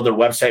I'd rebuild their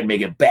website,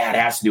 make it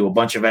badass, do a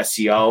bunch of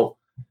SEO,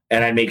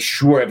 and I'd make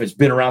sure if it's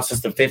been around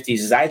since the 50s,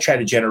 is I try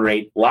to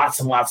generate lots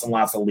and lots and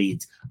lots of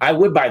leads. I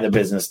would buy the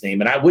business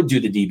name and I would do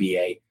the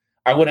DBA.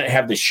 I wouldn't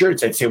have the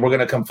shirts. I'd say we're going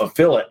to come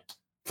fulfill it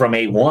from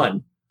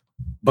A1.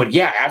 But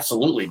yeah,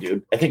 absolutely,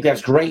 dude. I think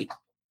that's great.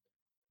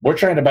 We're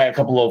trying to buy a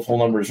couple of phone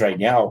numbers right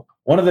now.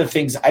 One of the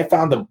things I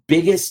found the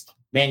biggest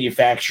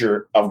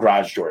manufacturer of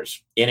garage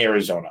doors in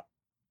Arizona.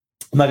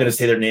 I'm not going to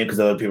say their name because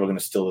other people are going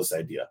to steal this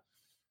idea.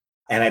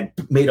 And I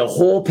made a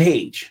whole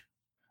page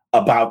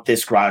about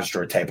this garage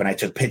door type. And I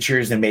took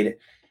pictures and made it.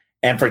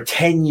 And for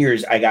 10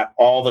 years, I got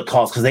all the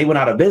calls because they went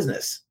out of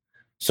business.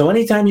 So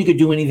anytime you could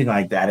do anything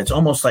like that, it's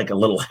almost like a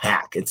little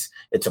hack. It's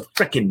a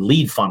freaking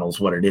lead funnel is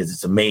what it is.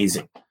 It's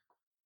amazing.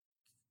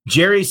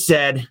 Jerry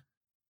said,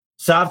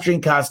 soft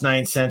drink costs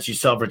 9 cents. You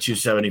sell for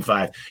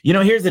 $2.75.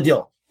 Here's the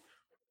deal.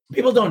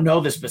 People don't know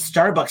this, but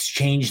Starbucks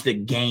changed the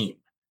game.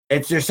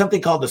 There's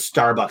something called the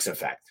Starbucks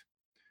effect.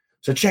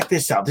 So check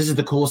this out. This is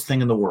the coolest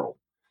thing in the world.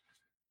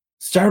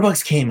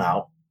 Starbucks came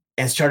out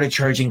and started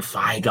charging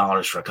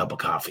 $5 for a cup of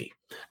coffee.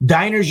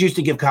 Diners used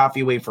to give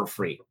coffee away for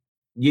free.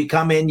 You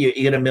come in, you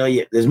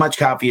get as much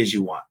coffee as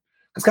you want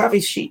because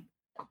coffee's cheap.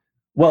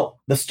 Well,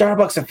 the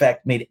Starbucks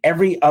effect made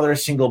every other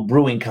single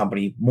brewing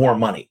company more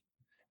money.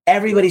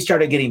 Everybody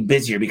started getting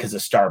busier because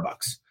of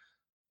Starbucks.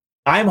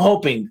 I'm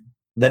hoping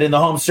that in the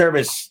home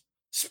service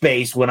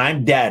space, when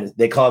I'm dead,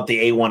 they call it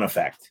the A1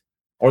 effect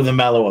or the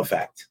Mello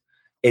effect.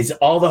 Is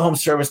all the home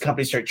service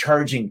companies start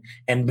charging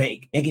and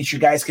making sure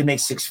guys can make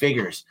 6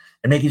 figures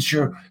and making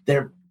sure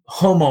they're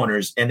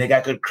homeowners and they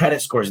got good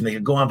credit scores and they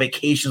can go on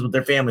vacations with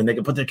their family and they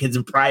can put their kids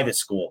in private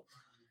school.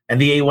 And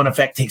the A1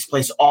 effect takes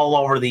place all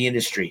over the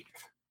industry.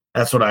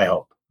 That's what I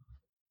hope.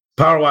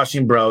 Power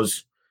washing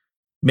bros.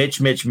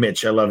 Mitch.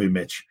 I love you,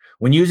 Mitch.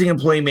 When using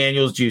employee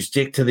manuals, do you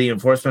stick to the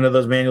enforcement of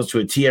those manuals to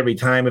a T every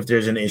time if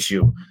there's an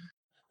issue?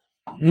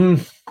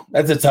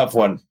 That's a tough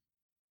one.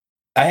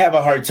 I have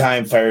a hard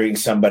time firing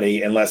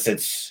somebody unless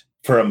it's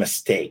for a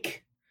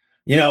mistake.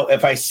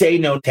 If I say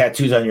no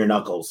tattoos on your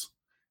knuckles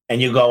and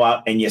you go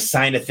out and you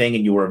sign a thing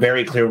and you were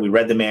very clear, we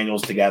read the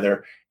manuals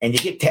together and you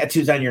get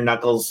tattoos on your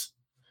knuckles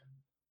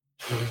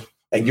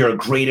and you're a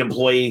great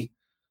employee,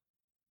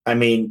 I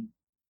mean,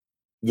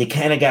 you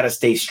kind of got to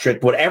stay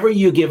strict. Whatever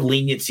you give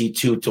leniency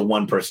to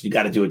one person, you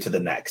got to do it to the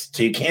next.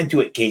 So you can't do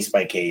it case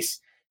by case.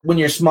 When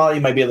you're small,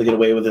 you might be able to get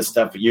away with this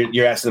stuff, but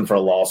you're asking for a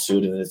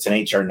lawsuit and it's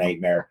an HR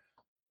nightmare.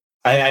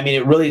 I mean,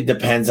 it really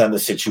depends on the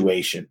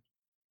situation.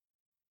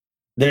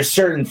 There's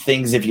certain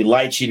things, if you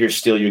lie, cheat, or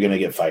steal, you're going to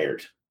get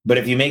fired. But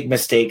if you make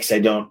mistakes, I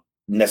don't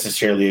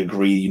necessarily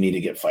agree you need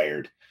to get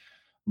fired.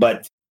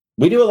 But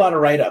we do a lot of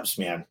write-ups,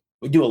 man.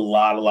 We do a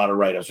lot of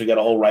write-ups. We got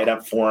a whole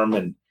write-up form,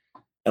 and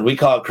we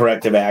call it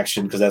corrective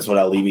action because that's what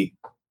Al Levy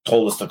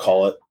told us to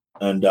call it.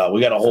 And we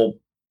got a whole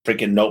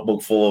freaking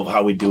notebook full of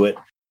how we do it.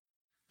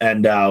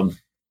 And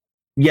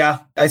yeah,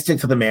 I stick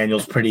to the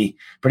manuals pretty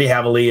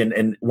heavily.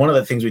 And one of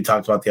the things we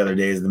talked about the other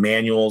day is the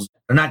manuals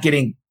are not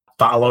getting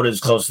followed as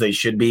close as they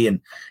should be.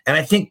 And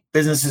I think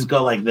businesses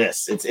go like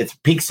this. It's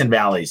peaks and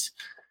valleys.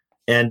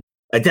 And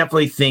I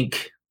definitely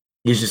think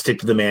you should stick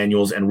to the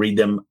manuals and read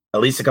them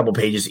at least a couple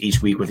pages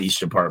each week with each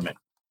department.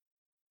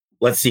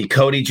 Let's see.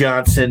 Cody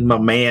Johnson, my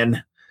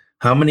man.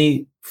 How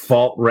many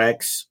fault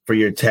recs for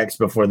your techs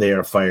before they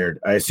are fired?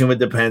 I assume it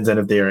depends on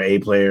if they are A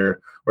player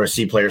or a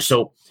C player.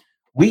 So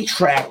we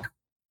track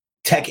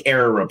tech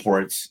error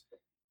reports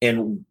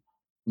in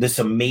this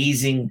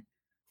amazing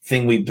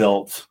thing we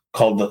built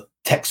called the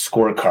tech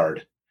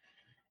scorecard.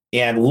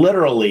 And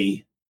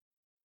literally,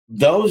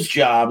 those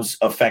jobs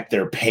affect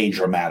their pay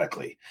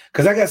dramatically.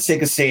 Because I got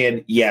sick of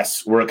saying,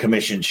 yes, we're a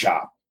commission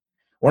shop.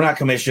 We're not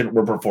commission,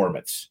 we're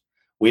performance.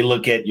 We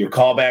look at your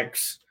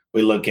callbacks.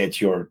 We look at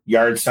your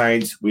yard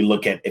signs. We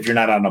look at if you're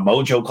not on a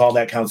Mojo call,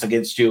 that counts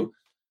against you.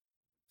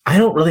 I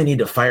don't really need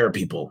to fire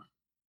people.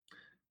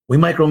 We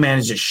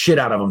micromanage the shit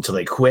out of them till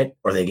they quit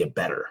or they get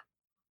better.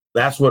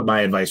 That's what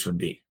my advice would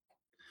be.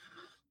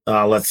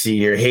 Let's see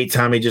here. Hey,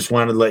 Tommy, just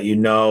wanted to let you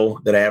know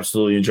that I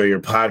absolutely enjoy your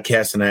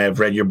podcast and I have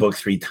read your book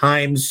 3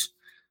 times.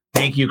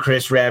 Thank you,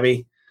 Chris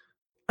Rabby.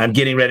 I'm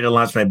getting ready to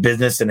launch my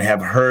business and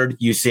have heard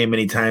you say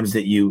many times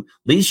that you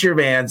lease your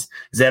vans.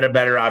 Is that a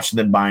better option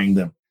than buying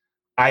them?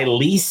 I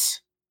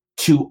lease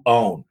to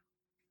own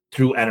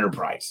through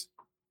Enterprise.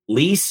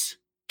 Lease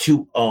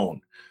to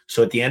own.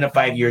 So at the end of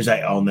 5 years,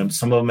 I own them.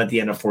 Some of them at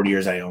the end of 40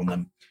 years, I own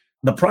them.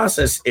 The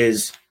process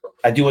is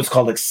I do what's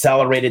called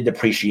accelerated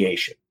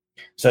depreciation.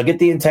 So I get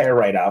the entire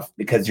write-off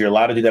because you're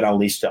allowed to do that on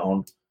lease to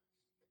own.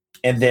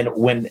 And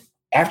then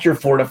after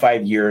 4 to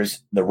 5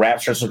 years, the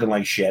wrap starts looking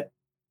like shit,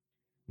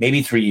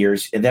 maybe 3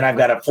 years. And then I've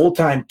got a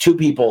full-time 2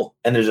 people,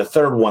 and there's a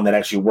third one that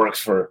actually works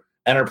for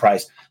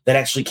Enterprise that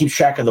actually keeps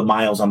track of the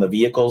miles on the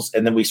vehicles.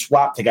 And then we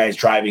swap to guys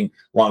driving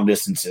long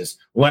distances.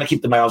 We want to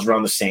keep the miles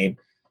around the same.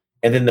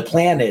 And then the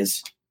plan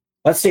is,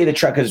 let's say the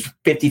truck is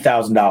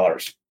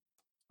 $50,000,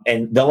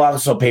 and they'll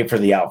also pay for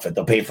the outfit.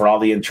 They'll pay for all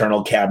the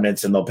internal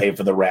cabinets, and they'll pay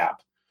for the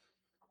wrap.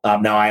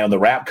 Now I own the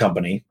wrap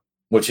company,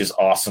 which is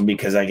awesome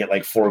because I get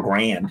like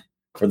 $4,000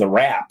 for the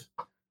wrap,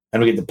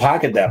 and we get to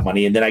pocket that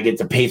money, and then I get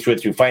to pay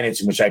through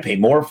financing, which I pay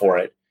more for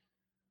it,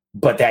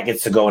 but that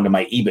gets to go into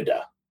my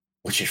EBITDA,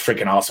 which is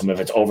freaking awesome if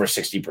it's over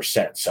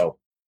 60%. So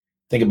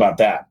think about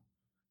that.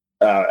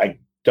 I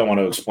don't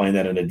want to explain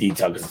that into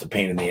detail because it's a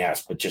pain in the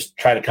ass, but just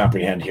try to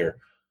comprehend here.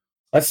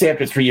 Let's say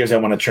after 3 years, I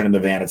want to turn in the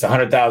van. It's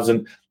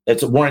 100,000.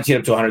 It's warranted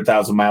up to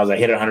 100,000 miles. I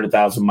hit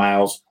 100,000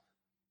 miles.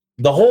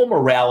 The whole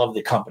morale of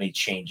the company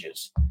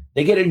changes.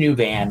 They get a new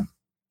van.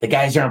 The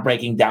guys aren't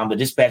breaking down. The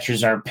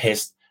dispatchers aren't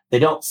pissed. They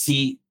don't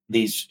see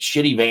these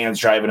shitty vans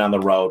driving on the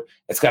road.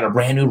 It's got a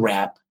brand new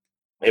wrap.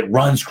 It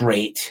runs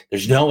great.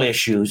 There's no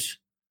issues.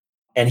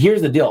 And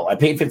here's the deal. I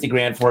paid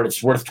 $50,000 for it.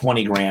 It's worth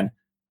 $20,000.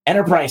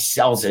 Enterprise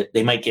sells it.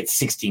 They might get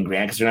 $16,000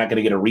 because they're not going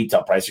to get a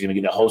retail price. They're going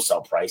to get a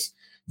wholesale price.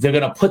 They're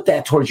going to put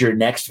that towards your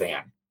next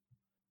van.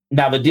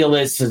 Now, the deal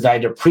is, since I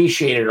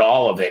depreciated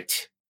all of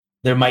it,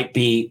 there might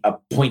be a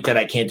point that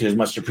I can't do as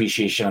much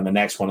depreciation on the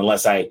next one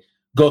unless I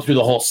go through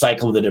the whole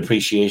cycle of the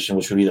depreciation,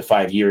 which would be the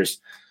 5 years.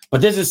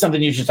 But this is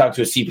something you should talk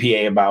to a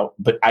CPA about,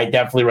 but I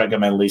definitely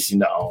recommend leasing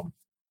to own.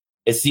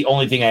 It's the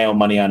only thing I owe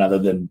money on other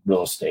than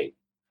real estate.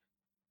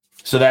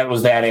 So that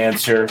was that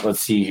answer. Let's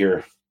see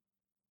here.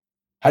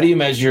 How do you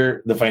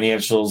measure the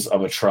financials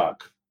of a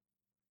truck?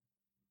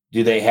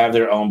 Do they have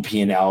their own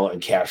P&L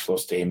and cash flow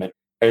statement?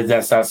 Or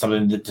that's not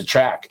something to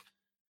track.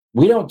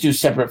 We don't do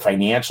separate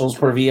financials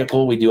per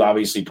vehicle. We do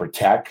obviously per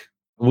tech.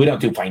 We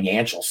don't do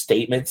financial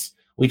statements.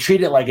 We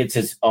treat it like it's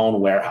its own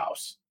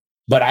warehouse.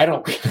 But I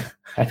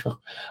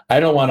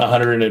don't want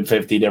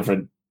 150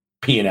 different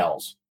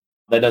P&Ls.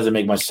 That doesn't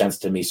make much sense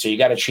to me. So you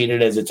got to treat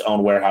it as its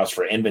own warehouse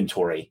for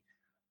inventory.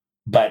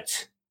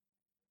 But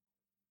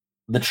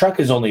the truck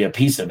is only a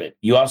piece of it.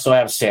 You also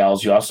have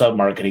sales. You also have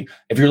marketing.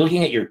 If you're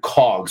looking at your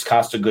COGS,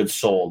 cost of goods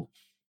sold,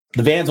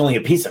 the van's only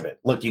a piece of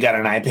it. Look, you got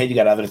an iPad, you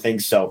got other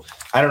things. So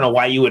I don't know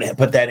why you would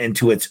put that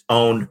into its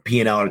own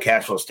P&L or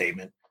cash flow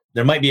statement.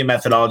 There might be a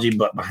methodology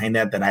behind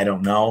that I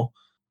don't know.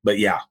 But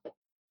yeah,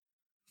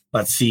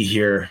 let's see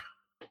here.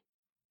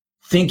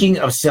 Thinking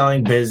of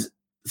selling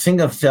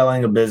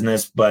a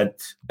business,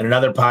 but in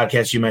another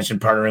podcast, you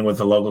mentioned partnering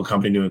with a local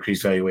company to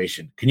increase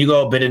valuation. Can you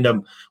go a bit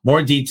into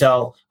more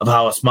detail of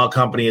how a small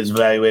company is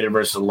evaluated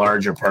versus a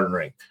larger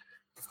partnering?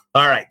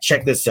 All right,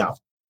 check this out.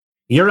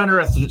 You're under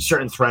a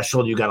certain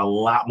threshold, you got a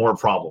lot more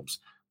problems.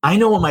 I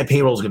know what my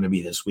payroll is going to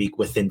be this week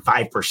within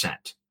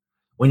 5%.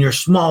 When you're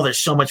small, there's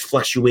so much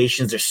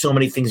fluctuations. There's so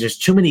many things. There's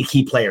too many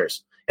key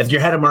players. If your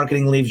head of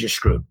marketing leaves, you're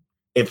screwed.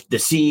 If the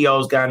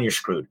CEO's gone, you're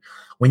screwed.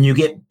 When you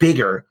get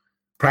bigger,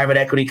 private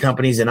equity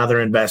companies and other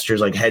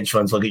investors like hedge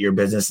funds look at your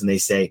business and they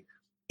say,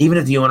 even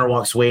if the owner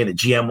walks away and the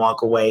GM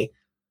walk away,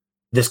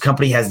 this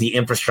company has the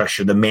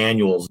infrastructure, the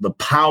manuals, the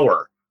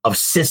power of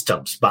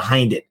systems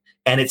behind it.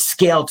 And it's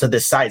scaled to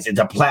this size. It's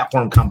a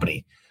platform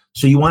company.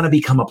 So you want to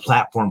become a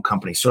platform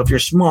company. So if you're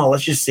small,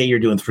 let's just say you're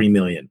doing $3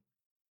 million.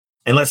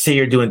 And let's say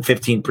you're doing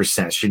 15%.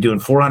 So you're doing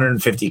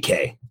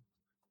 $450K.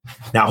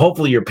 Now,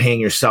 hopefully you're paying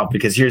yourself,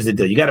 because here's the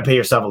deal. You got to pay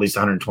yourself at least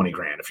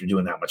 $120,000 if you're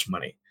doing that much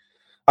money.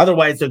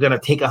 Otherwise, they're going to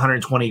take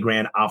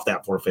 $120,000 off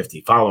that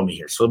 450. Follow me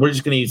here. So we're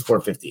just going to use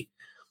 450.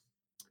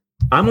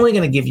 I'm only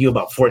going to give you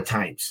about 4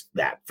 times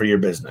that for your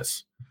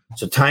business.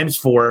 So times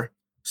 4.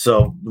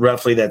 So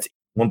roughly that's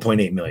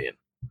 $1.8 million.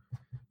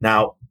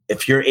 Now,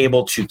 if you're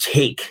able to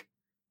take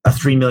a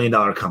 $3 million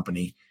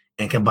company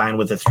and combine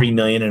with a $3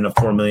 million and a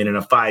 $4 million and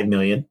a $5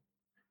 million,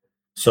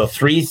 so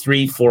 3,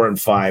 3, 4, and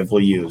 5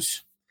 we'll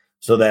use.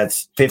 So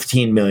that's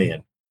 $15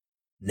 million.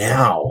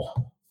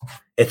 Now,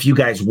 if you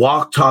guys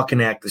walk, talk,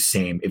 and act the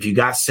same, if you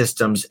got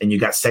systems and you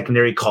got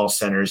secondary call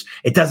centers,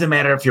 it doesn't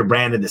matter if you're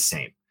branded the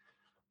same.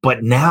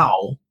 But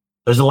now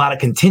there's a lot of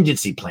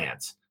contingency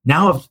plans.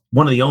 Now, if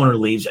one of the owner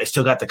leaves, I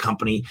still got the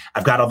company.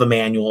 I've got all the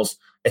manuals.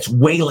 It's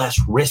way less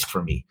risk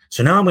for me.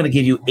 So now I'm going to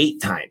give you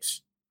 8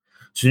 times.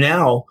 So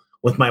now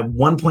with my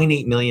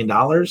 $1.8 million,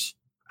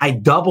 I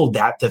doubled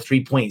that to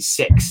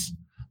 3.6.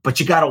 But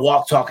you got to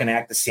walk, talk, and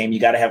act the same. You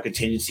got to have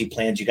contingency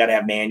plans. You got to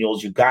have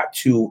manuals. You got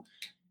to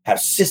have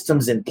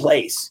systems in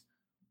place.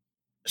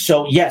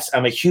 So yes,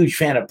 I'm a huge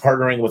fan of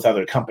partnering with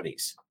other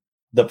companies.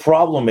 The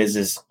problem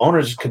is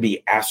owners could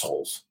be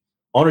assholes.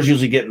 Owners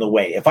usually get in the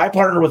way. If I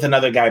partner with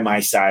another guy my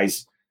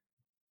size,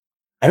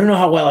 I don't know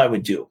how well I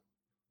would do.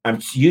 I'm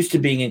used to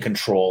being in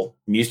control.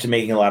 I'm used to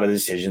making a lot of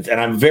decisions.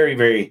 And I'm very,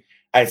 very,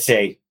 I'd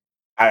say,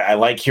 I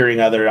like hearing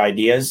other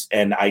ideas.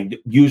 And I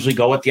usually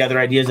go with the other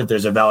ideas if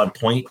there's a valid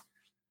point.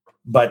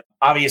 But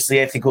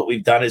obviously, I think what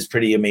we've done is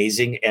pretty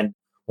amazing. And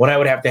what I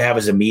would have to have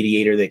is a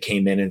mediator that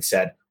came in and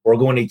said, we're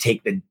going to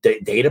take the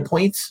data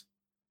points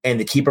and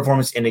the key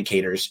performance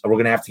indicators, we're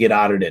going to have to get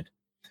audited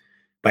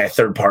by a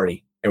third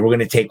party. And we're going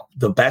to take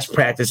the best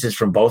practices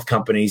from both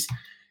companies.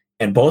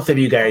 And both of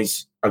you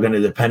guys are going to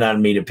depend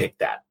on me to pick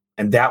that.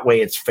 And that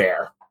way it's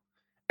fair.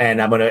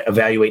 And I'm going to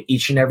evaluate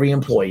each and every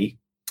employee.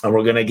 And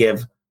we're going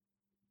to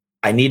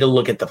I need to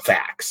look at the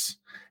facts.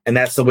 And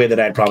that's the way that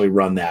I'd probably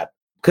run that,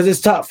 because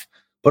it's tough.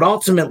 But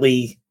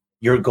ultimately,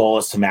 your goal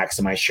is to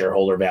maximize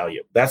shareholder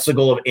value. That's the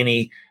goal of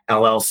any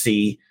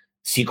LLC,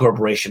 C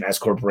corporation, S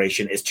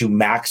corporation, is to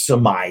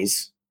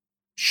maximize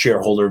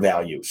shareholder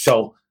value.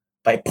 So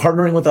by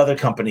partnering with other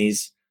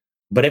companies,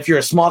 but if you're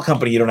a small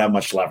company, you don't have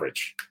much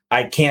leverage.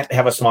 I can't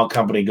have a small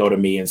company go to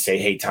me and say,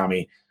 hey,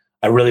 Tommy,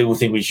 I really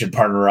think we should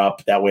partner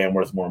up. That way I'm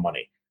worth more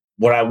money.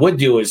 What I would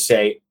do is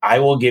say, I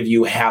will give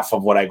you half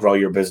of what I grow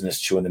your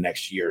business to in the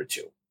next year or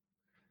two.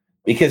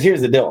 Because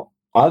here's the deal.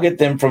 I'll get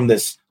them from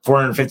this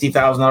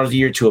 $450,000 a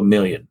year to $1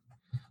 million.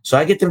 So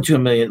I get them to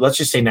 $1 million. Let's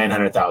just say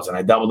 900,000.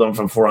 I doubled them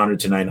from 400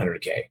 to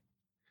 900K.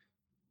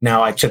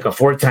 Now I took a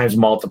 4 times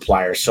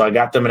multiplier. So I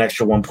got them an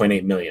extra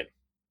 1.8 million.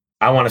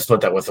 I want to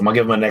split that with them. I'll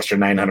give them an extra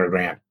 900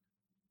 grand.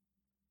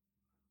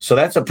 So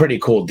that's a pretty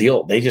cool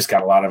deal. They just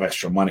got a lot of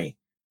extra money.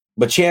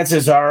 But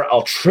chances are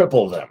I'll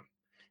triple them.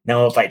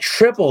 Now, if I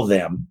triple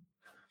them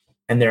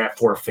and they're at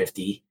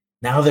 450,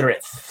 now they're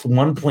at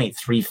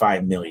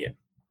 1.35 million.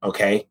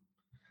 Okay.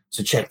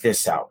 So check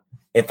this out.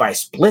 If I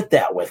split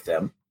that with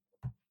them,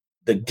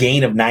 the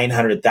gain of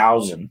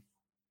 900,000,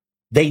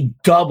 they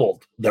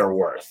doubled their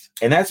worth.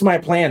 And that's my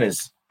plan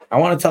is I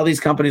want to tell these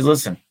companies,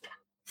 listen,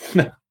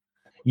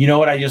 you know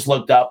what I just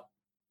looked up?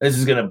 This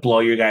is going to blow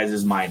your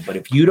guys' mind. But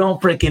if you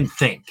don't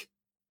think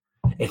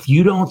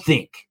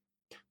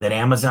that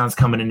Amazon's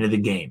coming into the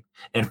game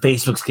and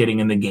Facebook's getting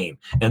in the game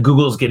and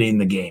Google's getting in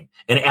the game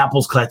and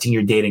Apple's collecting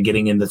your data and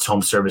getting in this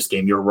home service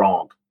game, you're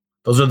wrong.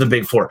 Those are the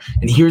big 4.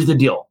 And here's the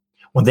deal.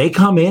 When they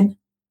come in,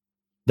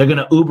 they're going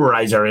to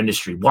Uberize our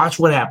industry. Watch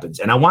what happens.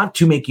 And I want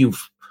to make you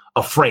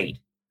afraid,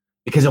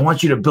 because I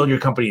want you to build your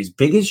company as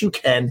big as you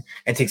can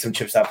and take some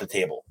chips off the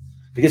table.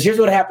 Because here's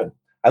what happened.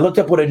 I looked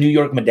up what a New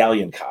York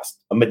medallion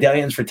cost. A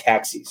medallion's for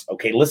taxis.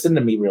 Okay, listen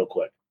to me real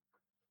quick.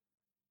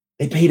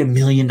 They paid $1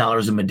 million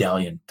a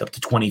medallion up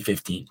to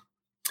 2015.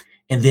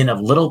 And then a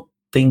little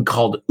thing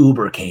called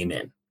Uber came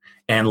in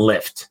and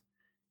Lyft,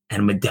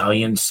 and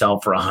medallions sell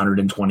for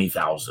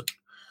 $120,000.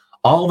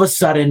 All of a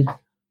sudden,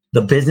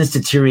 the business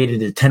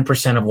deteriorated to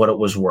 10% of what it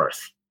was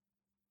worth.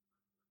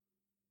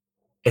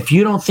 If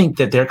you don't think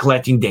that they're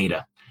collecting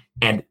data,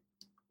 and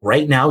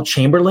right now,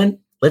 Chamberlain,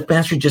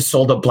 LiftMaster just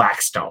sold a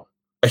Blackstone,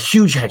 a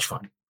huge hedge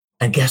fund.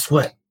 And guess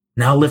what?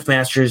 Now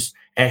LiftMasters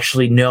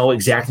actually know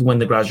exactly when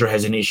the garage door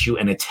has an issue,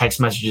 and it text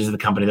messages to the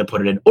company that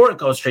put it in, or it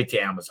goes straight to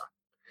Amazon.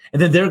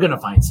 And then they're going to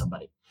find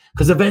somebody,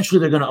 because eventually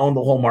they're going to own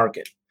the whole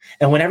market.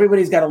 And when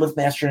everybody's got a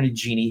LiftMaster and a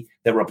Genie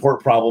that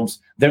report problems,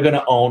 they're going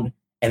to own,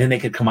 and then they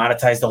could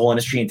commoditize the whole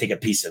industry and take a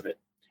piece of it.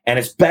 And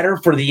it's better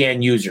for the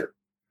end user.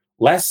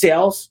 Less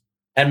sales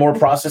and more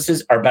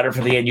processes are better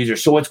for the end user.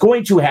 So it's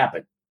going to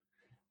happen.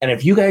 And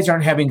if you guys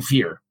aren't having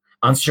fear,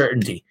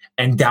 uncertainty,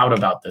 and doubt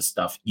about this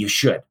stuff, you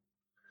should.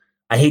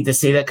 I hate to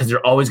say that, because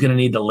they're always going to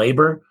need the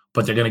labor,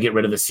 but they're going to get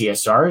rid of the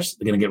CSRs.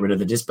 They're going to get rid of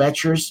the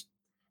dispatchers.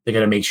 They're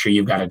going to make sure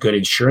you've got a good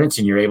insurance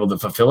and you're able to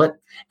fulfill it.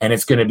 And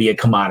it's going to be a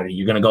commodity.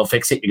 You're going to go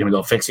fix it. You're going to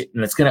go fix it.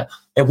 And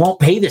it won't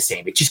pay the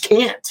same. It just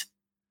can't.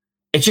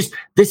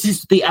 This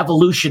is the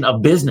evolution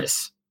of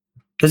business.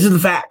 This is the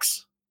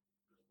facts.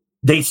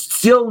 They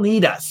still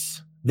need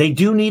us. They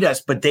do need us,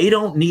 but they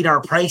don't need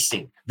our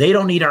pricing. They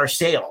don't need our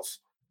sales.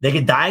 They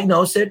can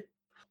diagnose it.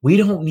 We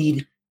don't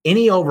need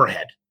any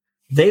overhead.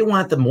 They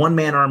want the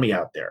one-man army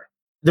out there.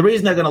 The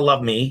reason they're going to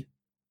love me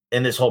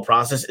in this whole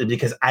process is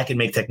because I can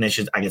make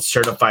technicians. I can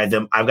certify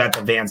them. I've got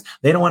the vans.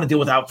 They don't want to deal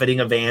with outfitting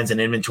of vans and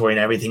inventory and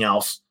everything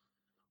else,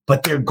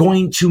 but they're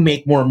going to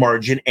make more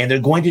margin, and they're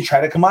going to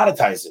try to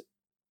commoditize it.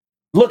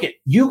 Look,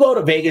 you go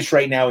to Vegas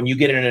right now and you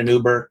get in an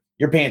Uber,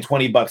 you're paying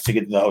 $20 to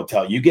get to the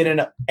hotel. You get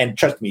in, and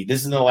trust me,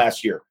 this is in the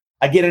last year.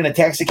 I get in a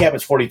taxi cab,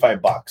 it's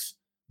 $45.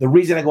 The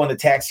reason I go in the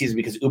taxi is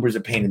because Uber's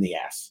a pain in the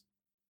ass.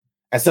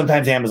 And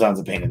sometimes Amazon's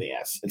a pain in the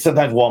ass. And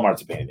sometimes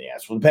Walmart's a pain in the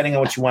ass, depending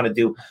on what you want to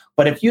do.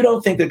 But if you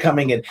don't think they're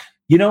coming in,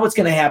 you know what's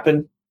going to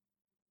happen?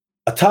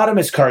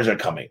 Autonomous cars are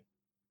coming.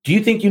 Do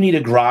you think you need a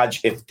garage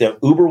if the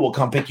Uber will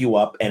come pick you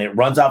up and it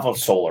runs off of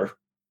solar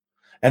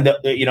and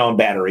and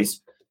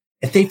batteries?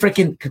 If they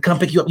freaking could come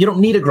pick you up, you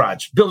don't need a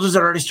garage. Builders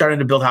are already starting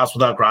to build houses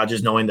without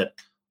garages, knowing that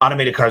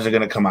automated cars are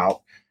going to come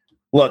out.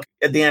 Look,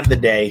 at the end of the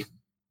day,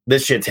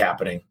 this shit's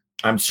happening.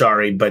 I'm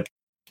sorry, but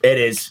it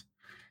is.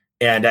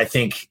 And I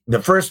think the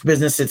first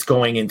business it's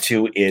going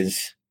into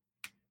is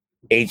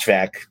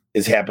HVAC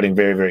is happening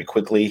very, very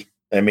quickly.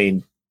 I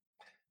mean,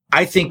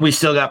 I think we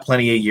still got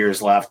plenty of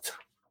years left.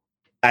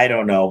 I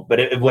don't know.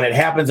 But when it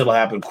happens, it'll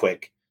happen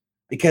quick.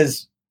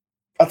 Because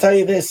I'll tell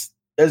you this.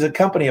 There's a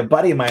company, a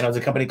buddy of mine owns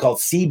a company called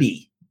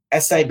CB,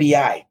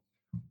 SIBI.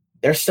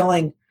 They're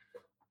selling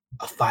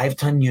a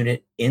 5-ton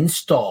unit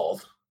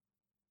installed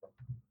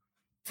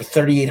for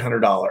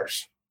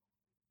 $3,800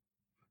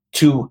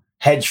 to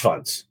hedge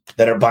funds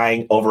that are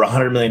buying over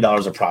 $100 million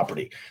of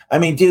property. I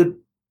mean, dude,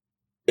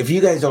 if you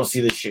guys don't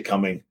see this shit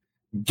coming,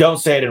 don't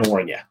say I didn't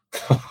warn you.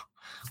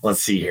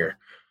 Let's see here.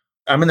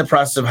 I'm in the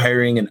process of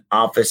hiring an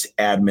office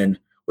admin.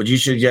 Would you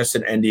suggest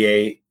an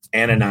NDA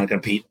and a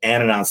non-compete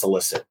and a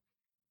non-solicit?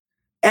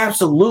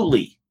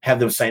 Absolutely have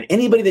them sign.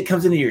 Anybody that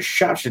comes into your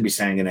shop should be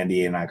signing an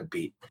NDA and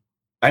non-compete.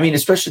 I mean,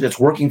 especially that's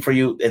working for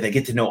you and they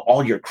get to know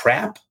all your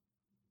crap.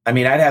 I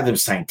mean, I'd have them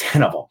sign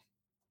 10 of them.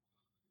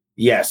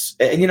 Yes.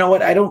 And you know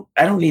what? I don't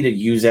need to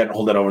use that and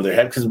hold that over their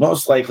head because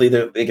most likely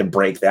they can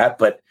break that,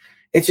 but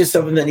it's just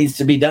something that needs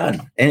to be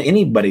done. And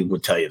anybody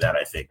would tell you that,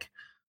 I think.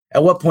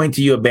 At what point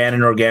do you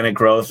abandon organic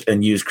growth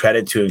and use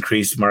credit to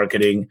increase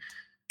marketing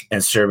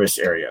and service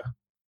area?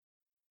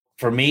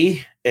 For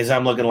me, is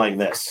I'm looking like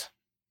this.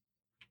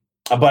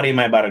 A buddy of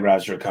mine bought a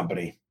garage door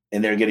company,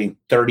 and they're getting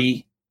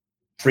 30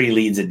 free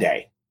leads a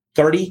day.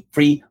 30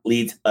 free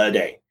leads a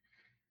day.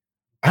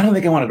 I don't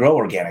think I want to grow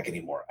organic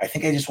anymore. I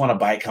think I just want to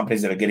buy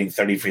companies that are getting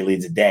 30 free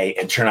leads a day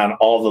and turn on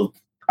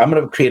I'm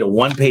going to create a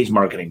one-page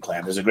marketing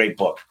plan. There's a great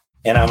book.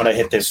 And I'm going to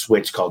hit this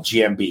switch called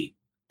GMB,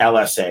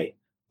 LSA,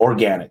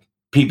 organic,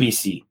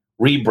 PPC,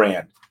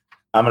 rebrand.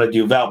 I'm going to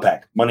do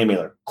Valpak, Money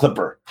Mailer,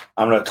 Clipper.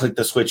 I'm going to click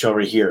the switch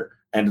over here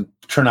and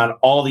turn on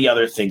all the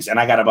other things. And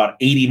I got about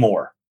 80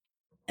 more.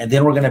 And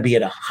then we're going to be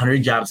at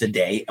 100 jobs a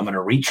day. I'm going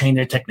to retrain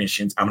their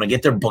technicians. I'm going to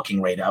get their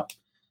booking rate up,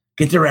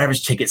 get their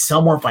average ticket,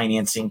 sell more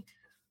financing.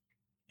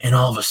 And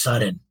all of a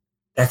sudden,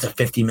 that's a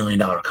 $50 million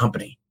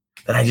company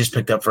that I just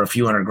picked up for a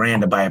few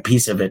 $100,000 to buy a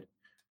piece of it.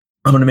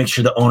 I'm going to make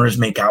sure the owners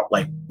make out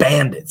like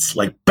bandits.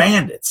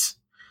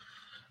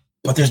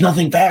 But there's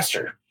nothing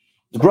faster.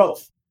 The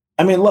growth.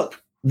 I mean,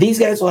 look, these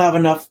guys will have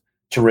enough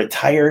to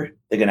retire.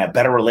 They're going to have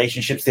better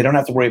relationships. They don't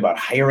have to worry about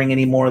hiring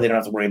anymore. They don't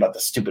have to worry about the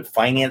stupid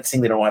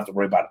financing. They don't have to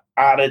worry about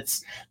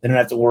audits. They don't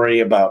have to worry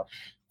about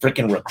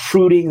freaking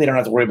recruiting. They don't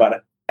have to worry about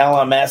an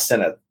LMS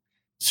and a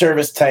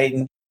service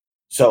titan.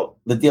 So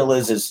the deal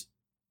is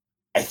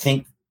I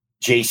think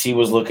JC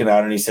was looking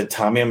out and he said,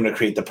 Tommy, I'm going to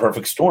create the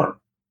perfect storm.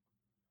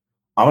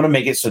 I'm going to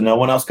make it so no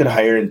one else could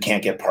hire and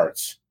can't get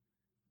parts.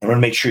 I'm going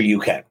to make sure you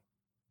can.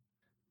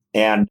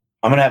 And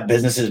I'm going to have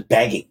businesses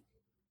begging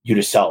you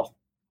to sell,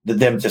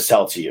 them to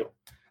sell to you.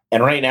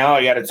 And right now,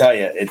 I got to tell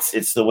you,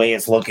 it's the way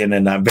it's looking.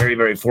 And I'm very,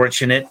 very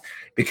fortunate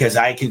because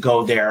I can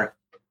go there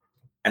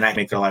and I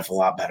make their life a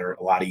lot better,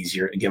 a lot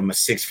easier, and give them a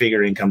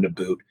 6-figure income to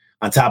boot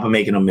on top of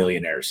making them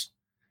millionaires.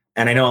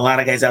 And I know a lot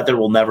of guys out there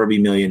will never be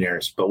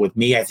millionaires, but with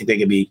me, I think they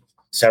could be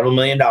several $1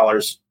 million,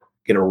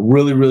 get a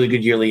really, really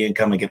good yearly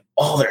income and get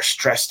all their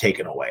stress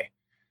taken away.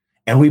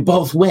 And we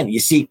both win. You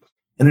see,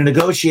 in a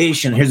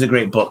negotiation, here's a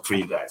great book for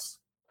you guys.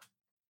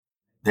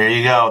 There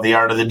you go. The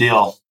Art of the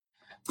Deal.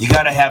 You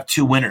got to have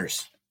two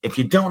winners. If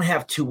you don't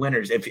have two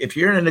winners, if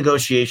you're in a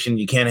negotiation,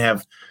 you can't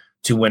have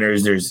two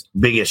winners. There's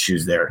big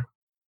issues there.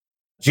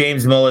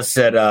 James Mullis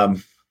said,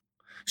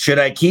 should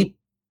I keep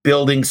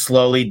building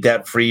slowly,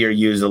 debt-free, or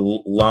use a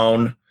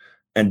loan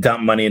and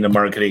dump money into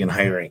marketing and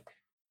hiring?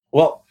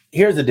 Well,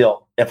 here's the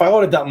deal. If I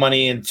would have dumped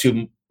money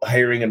into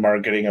hiring and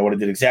marketing, I would have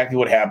did exactly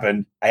what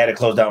happened. I had to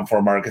close down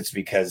 4 markets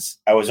because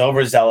I was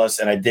overzealous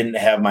and I didn't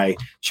have my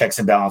checks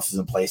and balances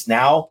in place.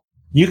 Now,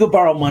 you could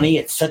borrow money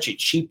at such a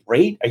cheap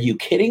rate. Are you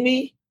kidding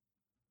me?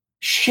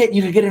 Shit,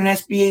 you could get an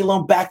SBA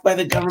loan backed by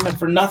the government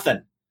for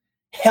nothing.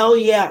 Hell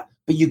yeah,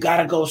 but you got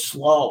to go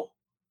slow.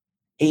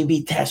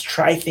 A/B test,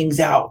 try things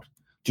out.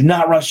 Do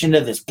not rush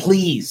into this.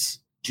 Please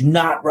do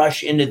not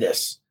rush into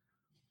this.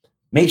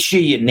 Make sure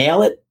you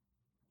nail it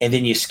and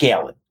then you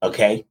scale it,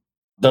 okay?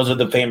 Those are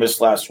the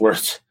famous last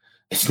words.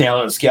 It's nail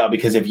it and scale,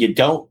 because if you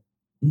don't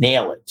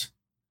nail it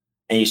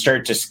and you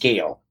start to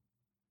scale,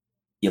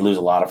 you lose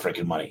a lot of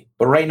freaking money.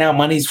 But right now,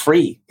 money's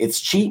free.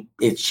 It's cheap.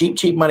 It's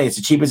cheap money. It's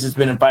the cheapest it's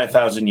been in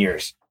 5,000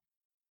 years.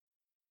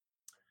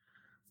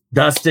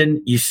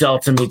 Dustin, you sell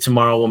to me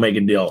tomorrow. We'll make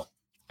a deal.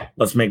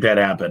 Let's make that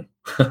happen.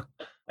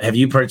 Have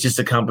you purchased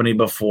a company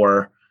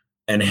before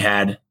and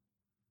had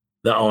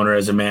the owner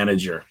as a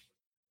manager?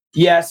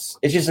 Yes.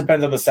 It just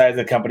depends on the size of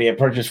the company. I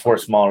purchased 4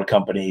 smaller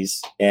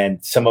companies,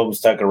 and some of them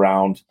stuck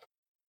around.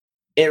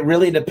 It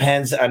really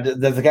depends.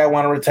 Does the guy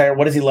want to retire?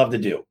 What does he love to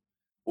do?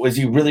 Was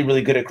he really,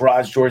 really good at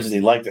garage doors? Does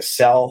he like to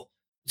sell?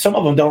 Some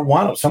of them don't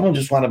want to. Some of them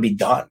just want to be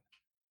done.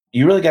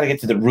 You really got to get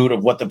to the root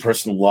of what the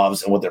person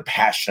loves and what they're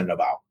passionate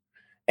about.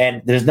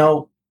 And there's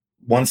no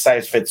one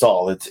size fits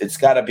all. It's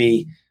got to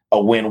be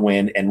a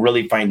win-win, and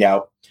really find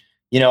out.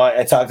 You know,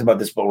 I talked about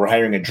this, but we're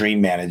hiring a dream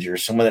manager,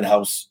 someone that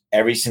helps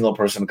every single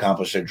person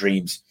accomplish their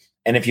dreams.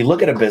 And if you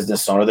look at a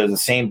business owner, they're the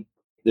same.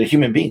 They're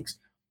human beings.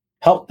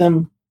 Help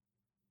them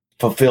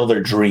fulfill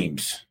their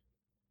dreams,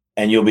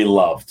 and you'll be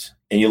loved,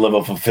 and you'll live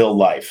a fulfilled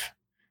life,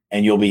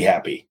 and you'll be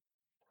happy.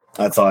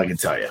 That's all I can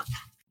tell you.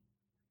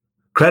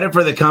 Credit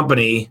for the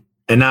company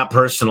and not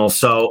personal.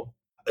 So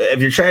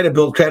if you're trying to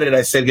build credit,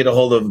 I said get a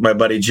hold of my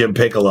buddy Jim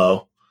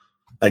Piccolo.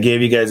 I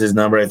gave you guys his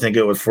number. I think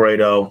it was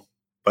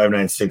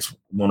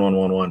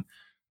 480-596-1111.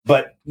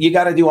 But you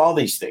got to do all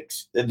these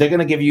things. They're going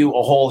to give you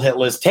a whole hit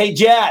list. Hey,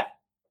 Jet.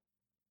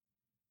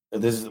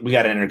 We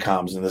got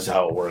intercoms, and this is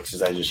how it works,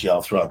 is I just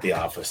yell throughout the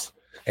office.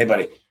 Hey,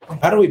 buddy,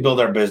 how do we build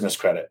our business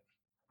credit?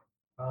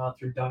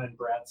 Through Dun and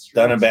Bradstreet.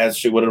 Dun and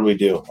Bradstreet, what did we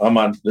do?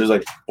 There's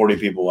like 40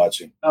 people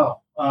watching.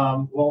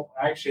 Well,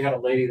 I actually had a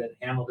lady that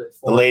handled it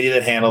for The lady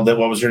that handled it,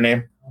 what was her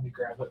name? Let me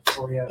grab it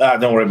for you.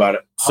 Don't worry about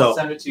it. I'll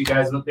send it to you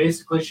guys. But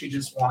basically, she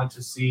just wanted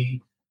to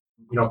see,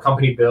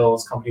 company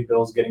bills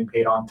getting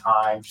paid on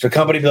time. So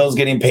company bills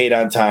getting paid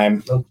on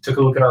time. Took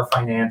a look at our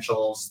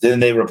financials. Then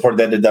they report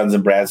that to Duns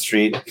and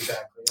Bradstreet.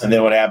 Exactly. And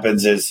then what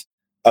happens is,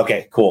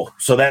 okay, cool.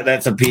 So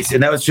that's a piece.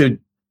 And that was through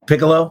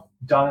Piccolo?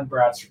 Dun and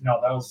Bradstreet. No,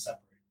 that was separate.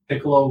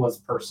 Piccolo was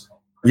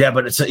personal. Yeah,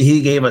 but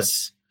he gave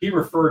us. He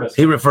referred us.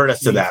 He referred us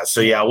to that. So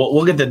yeah,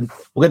 we'll get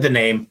the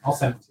name. I'll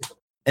send it to you.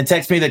 And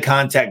text me the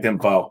contact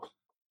info.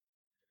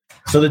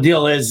 So the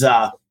deal is,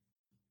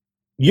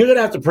 you're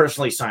gonna have to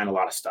personally sign a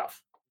lot of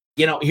stuff.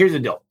 Here's the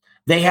deal.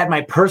 They had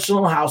my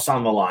personal house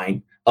on the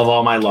line of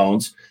all my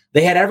loans.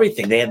 They had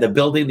everything. They had the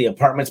building, the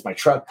apartments, my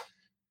truck.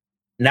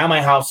 Now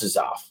my house is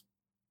off.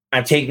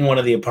 I'm taking one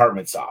of the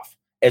apartments off.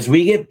 As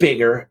we get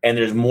bigger and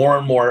there's more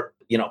and more,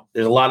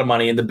 there's a lot of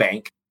money in the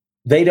bank.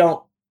 They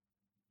don't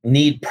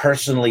need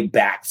personally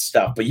backed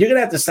stuff, but you're going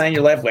to have to sign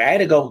your life away. I had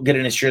to go get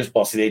an insurance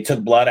policy. They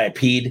took blood. I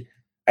peed.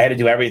 I had to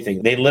do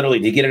everything. They literally,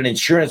 to get an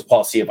insurance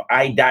policy, if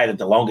I die, that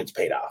the loan gets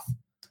paid off.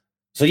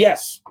 So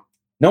yes,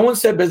 no one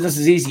said business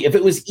is easy. If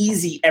it was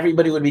easy,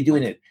 everybody would be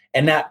doing it.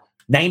 And not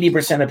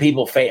 90% of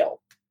people fail.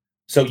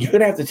 So you're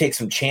going to have to take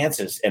some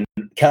chances, and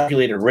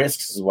calculated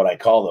risks is what I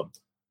call them.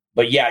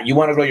 But yeah, you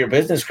want to grow your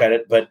business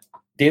credit, but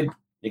dude,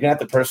 you're going to have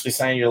to personally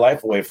sign your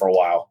life away for a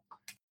while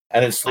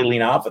and then slowly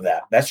lean off of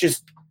that. That's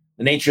just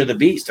the nature of the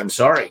beast. I'm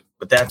sorry,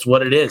 but that's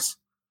what it is.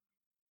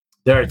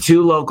 There are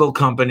 2 local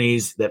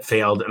companies that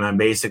failed, and I'm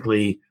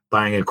basically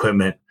buying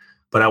equipment,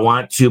 but I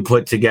want to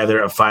put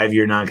together a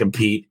 5-year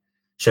non-compete.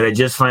 Should I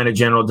just find a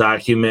general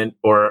document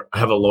or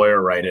have a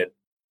lawyer write it?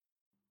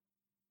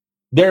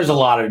 There's a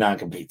lot of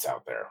non-competes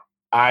out there.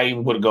 I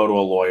would go to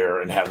a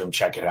lawyer and have them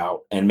check it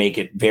out and make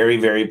it very,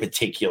 very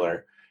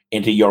particular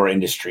into your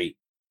industry.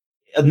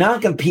 A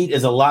non-compete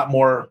is a lot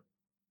more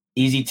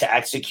easy to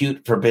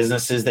execute for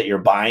businesses that you're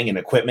buying and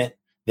equipment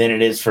than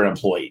it is for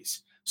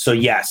employees. So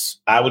yes,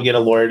 I would get a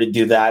lawyer to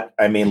do that.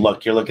 I mean,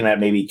 look, you're looking at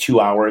maybe 2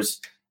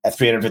 hours at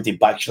 $350.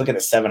 You're looking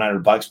at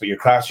 $700, but you're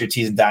crossing your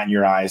T's and dotting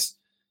your I's,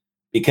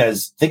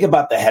 because think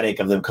about the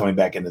headache of them coming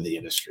back into the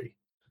industry.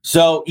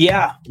 So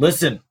yeah,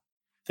 listen,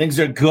 things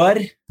are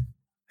good.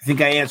 I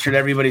think I answered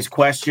everybody's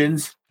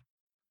questions.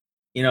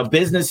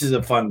 Business is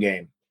a fun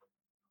game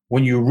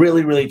when you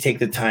really, really take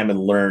the time and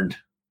learn,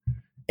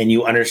 and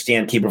you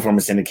understand key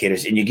performance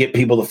indicators, and you get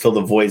people to fill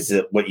the voids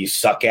that what you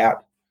suck at.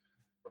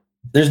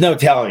 There's no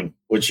telling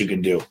what you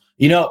can do.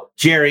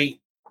 Jerry,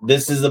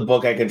 this is the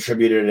book I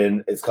contributed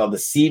in. It's called the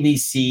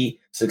CVC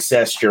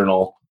Success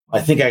Journal.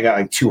 I think I got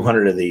like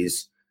 200 of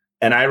these.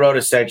 And I wrote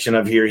a section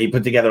of here. He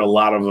put together a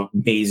lot of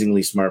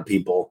amazingly smart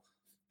people.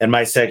 And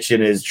my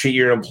section is treat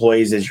your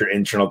employees as your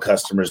internal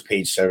customers,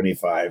 page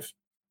 75.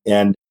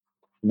 And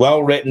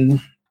well written.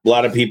 A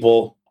lot of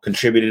people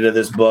contributed to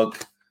this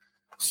book.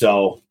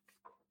 So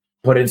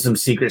put in some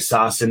secret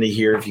sauce into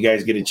here. If you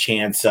guys get a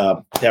chance,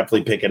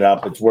 definitely pick it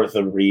up. It's worth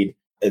a read.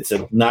 It's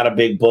not a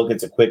big book.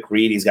 It's a quick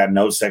read. He's got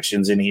note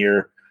sections in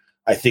here.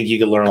 I think you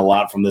can learn a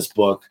lot from this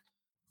book.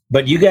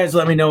 But you guys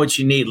let me know what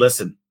you need.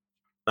 Listen,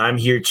 I'm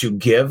here to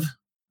give.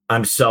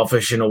 I'm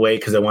selfish in a way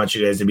because I want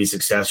you guys to be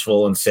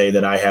successful and say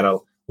that I had a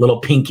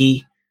little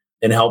pinky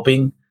in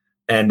helping.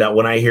 And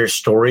when I hear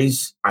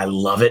stories, I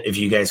love it if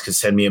you guys could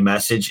send me a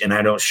message, and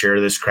I don't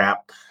share this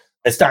crap.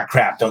 It's not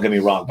crap, don't get me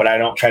wrong, but I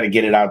don't try to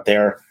get it out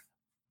there.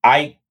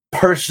 I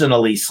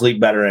personally sleep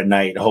better at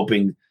night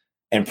hoping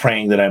and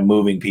praying that I'm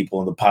moving people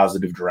in the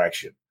positive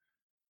direction.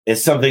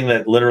 It's something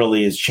that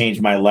literally has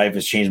changed my life,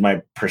 has changed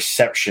my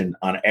perception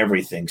on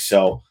everything.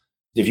 So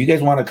if you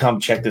guys want to come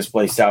check this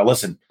place out,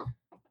 listen,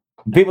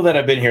 people that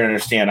have been here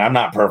understand I'm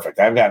not perfect.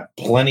 I've got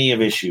plenty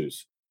of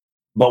issues,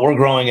 but we're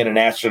growing at an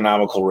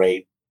astronomical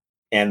rate.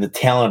 And the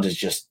talent is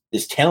just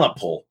this talent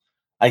pool.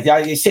 I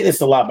say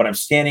this a lot, but I'm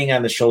standing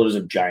on the shoulders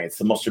of giants,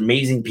 the most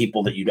amazing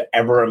people that you'd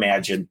ever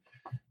imagine.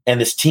 And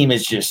this team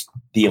is just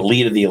the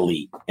elite of the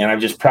elite. And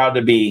I'm just proud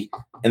to be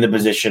in the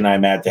position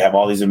I'm at, to have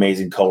all these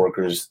amazing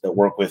coworkers that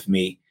work with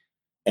me.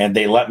 And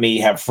they let me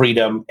have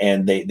freedom,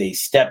 and they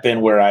step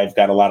in where I've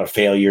got a lot of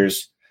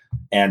failures.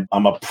 And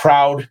I'm a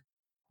proud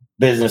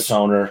business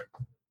owner,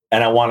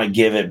 and I want to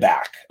give it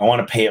back. I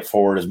want to pay it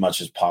forward as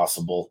much as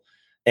possible.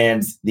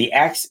 And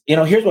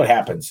here's what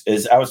happens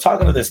is I was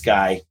talking to this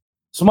guy,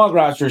 small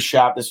grocery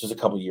shop. This was a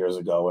couple years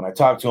ago. And I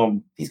talked to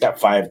him. He's got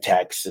 5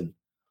 techs, and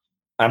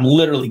I'm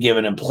literally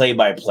giving him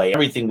play-by-play,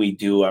 everything we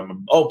do.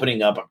 I'm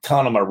opening up. I'm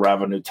telling him our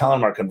revenue, telling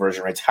him our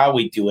conversion rates, how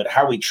we do it,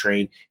 how we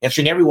train,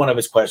 answering every one of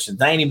his questions.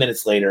 90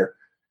 minutes later,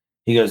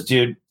 he goes,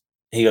 dude,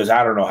 I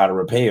don't know how to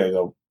repay you. I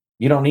go,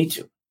 you don't need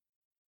to.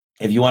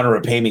 If you want to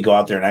repay me, go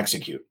out there and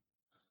execute.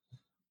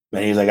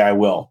 And he's like, I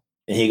will.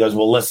 And he goes,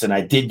 well, listen, I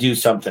did do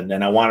something,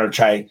 and I want to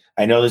try.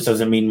 I know this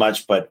doesn't mean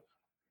much, but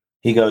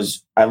he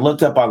goes, I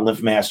looked up on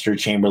LiftMaster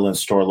Chamberlain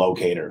Store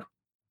Locator,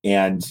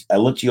 and I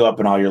looked you up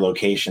in all your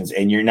locations,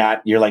 and you're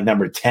like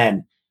number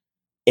 10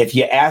 if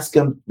you ask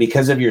them,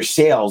 because of your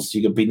sales,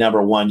 you could be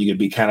number one, you could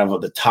be kind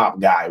of the top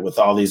guy with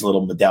all these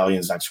little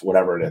medallions next to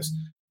whatever it is.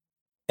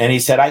 And he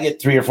said, I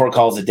get 3 or 4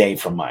 calls a day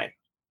from mine.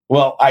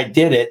 Well, I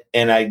did it,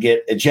 and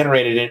it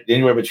generated it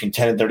anywhere between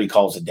 10 and 30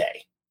 calls a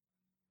day.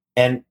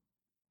 And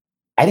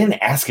I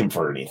didn't ask him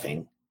for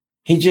anything.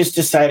 He just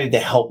decided to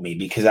help me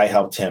because I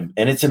helped him.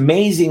 And it's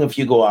amazing if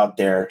you go out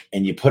there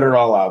and you put it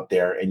all out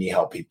there and you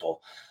help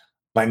people.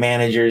 My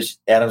managers,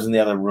 Adam's in the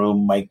other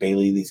room, Mike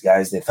Bailey, these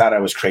guys, they thought I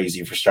was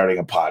crazy for starting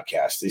a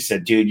podcast. They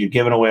said, dude, you're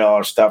giving away all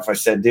our stuff. I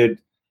said, dude,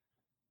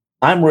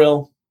 I'm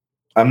real.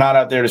 I'm not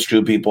out there to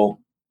screw people.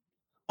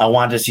 I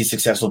want to see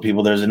successful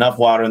people. There's enough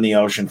water in the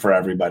ocean for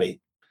everybody.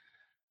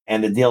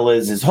 And the deal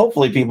is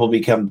hopefully people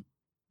become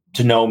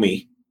to know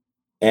me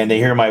and they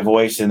hear my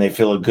voice and they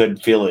feel a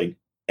good feeling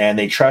and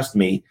they trust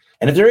me.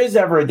 And if there is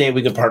ever a day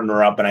we could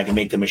partner up and I can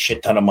make them a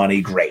shit ton of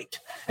money, great.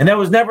 And that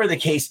was never the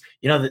case.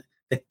 You know,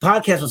 the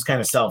podcast was kind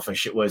of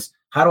selfish. It was,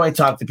 how do I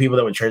talk to people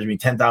that would charge me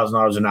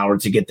 $10,000 an hour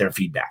to get their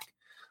feedback?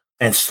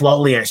 And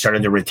slowly I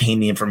started to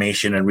retain the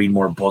information and read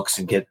more books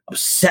and get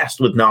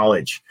obsessed with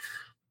knowledge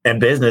and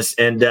business.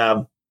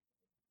 And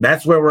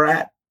that's where we're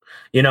at.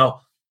 You know,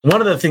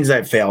 one of the things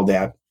I failed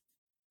at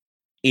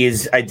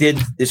is I did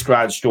this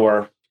garage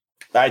store.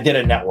 I did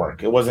a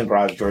network. It wasn't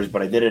garage doors,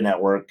 but I did a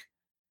network.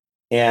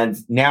 And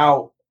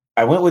now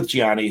I went with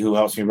Gianni, who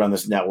helps me run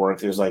this network.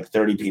 There's like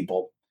 30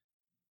 people.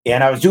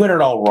 And I was doing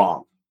it all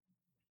wrong.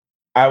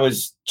 I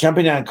was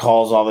jumping on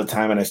calls all the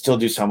time, and I still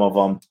do some of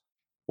them.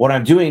 What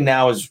I'm doing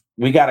now is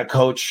we got a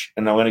coach,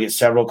 and I'm going to get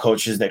several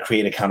coaches that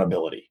create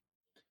accountability.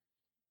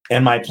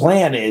 And my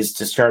plan is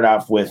to start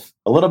off with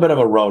a little bit of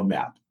a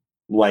roadmap,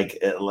 like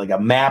a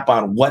map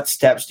on what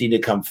steps need to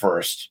come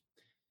first.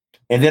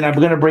 And then I'm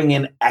going to bring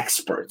in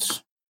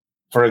experts.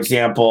 For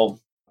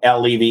example,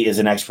 Al Levy is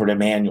an expert at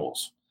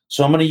manuals.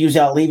 So I'm going to use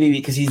Al Levy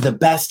because he's the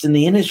best in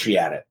the industry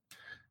at it.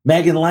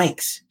 Megan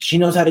Likes, she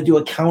knows how to do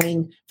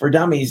accounting for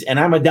dummies, and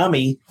I'm a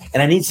dummy,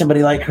 and I need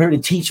somebody like her to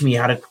teach me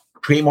how to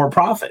create more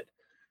profit.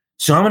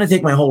 So I'm going to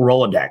take my whole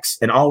Rolodex,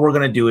 and all we're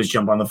going to do is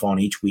jump on the phone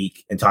each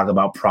week and talk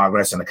about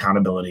progress and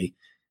accountability.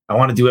 I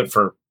want to do it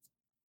for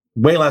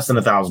way less than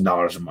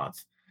 $1,000 a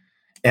month.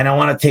 And I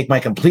want to take my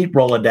complete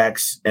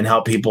Rolodex and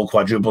help people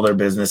quadruple their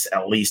business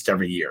at least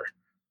every year.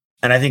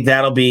 And I think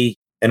that'll be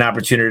an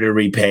opportunity to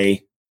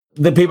repay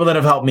the people that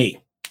have helped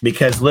me,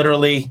 because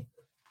literally,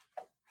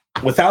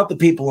 without the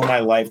people in my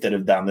life that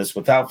have done this,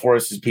 without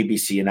Forrest's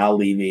PPC and Al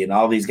Levy and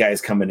all these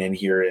guys coming in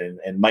here,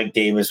 and Mike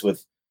Davis,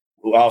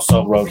 who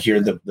also wrote here,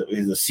 the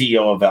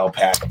CEO of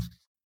Alpac,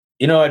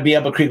 you know, I'd be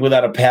up a creek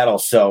without a paddle.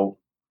 So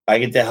I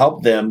get to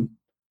help them.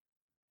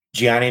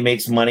 Gianni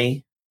makes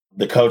money.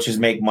 The coaches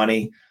make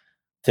money.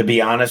 To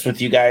be honest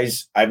with you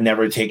guys, I've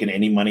never taken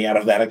any money out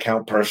of that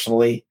account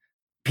personally.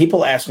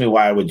 People ask me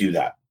why I would do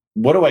that.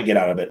 What do I get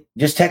out of it?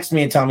 Just text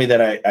me and tell me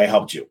that I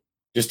helped you.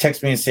 Just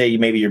text me and say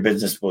maybe your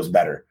business was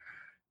better.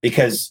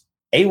 Because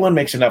A1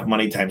 makes enough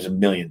money times $1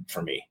 million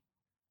for me.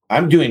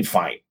 I'm doing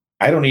fine.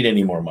 I don't need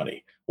any more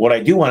money. What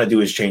I do want to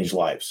do is change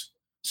lives.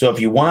 So if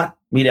you want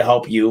me to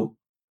help you,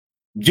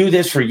 do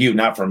this for you,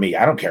 not for me.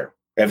 I don't care.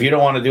 If you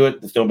don't want to do it,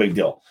 it's no big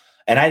deal.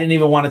 And I didn't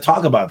even want to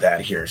talk about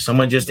that here.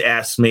 Someone just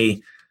asked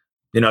me,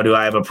 you know, do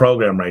I have a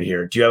program right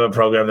here? Do you have a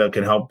program that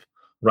can help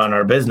run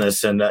our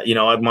business? And, you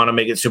know, I want to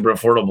make it super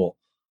affordable.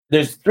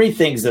 There's 3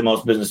 things that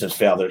most businesses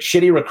fail. They're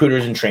shitty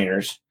recruiters and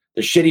trainers.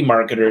 They're shitty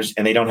marketers,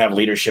 and they don't have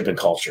leadership and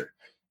culture.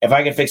 If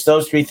I can fix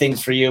those 3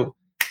 things for you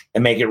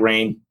and make it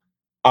rain,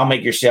 I'll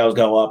make your sales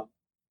go up.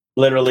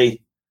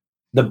 Literally,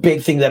 the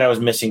big thing that I was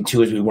missing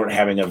too is we weren't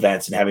having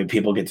events and having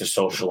people get to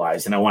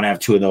socialize, and I want to have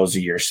 2 of those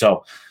a year.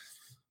 So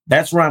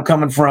that's where I'm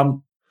coming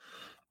from.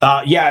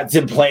 Yeah, it's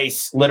in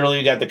place. Literally,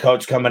 we got the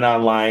coach coming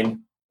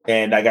online,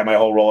 and I got my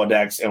whole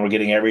Rolodex, and we're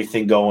getting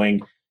everything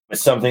going.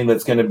 It's something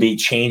that's going to be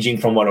changing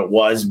from what it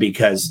was,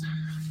 because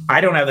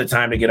I don't have the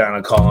time to get on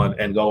a call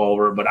and go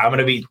over, but I'm going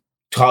to be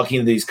talking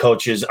to these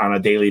coaches on a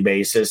daily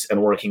basis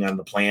and working on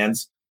the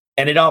plans.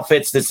 And it all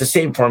fits. It's the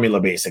same formula,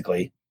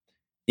 basically.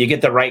 You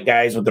get the right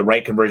guys with the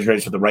right conversion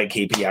rates, with the right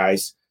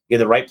KPIs. You get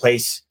the right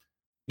place.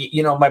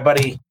 You know, my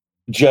buddy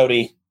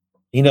Jody,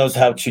 he knows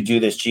how to do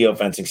this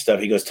geofencing stuff.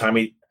 He goes,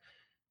 Tommy,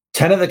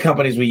 10 of the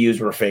companies we use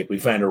were fake. We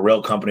found a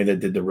real company that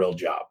did the real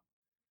job.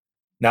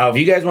 Now, if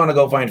you guys want to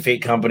go find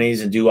fake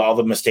companies and do all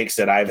the mistakes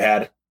that I've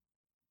had,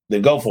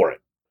 then go for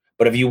it.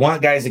 But if you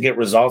want guys to get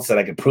results that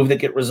I can prove that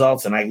get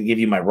results, and I can give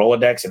you my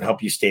Rolodex and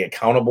help you stay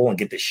accountable and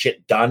get this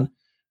shit done,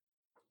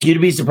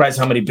 you'd be surprised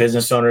how many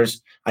business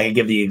owners I can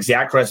give the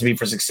exact recipe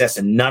for success,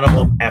 and none of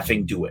them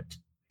effing do it.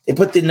 They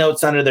put the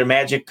notes under their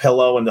magic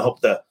pillow and they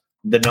hope the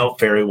note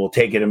fairy will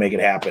take it and make it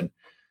happen.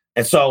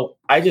 And so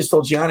I just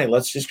told Gianni,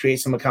 let's just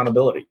create some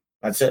accountability.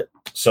 That's it.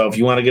 So if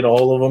you want to get a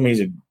hold of him,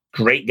 he's a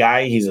great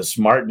guy. He's a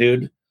smart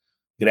dude. You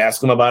could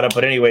ask him about it.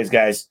 But anyways,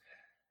 guys,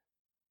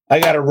 I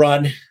got to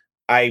run.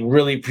 I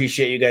really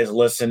appreciate you guys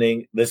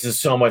listening. This is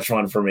so much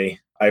fun for me.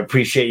 I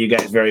appreciate you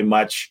guys very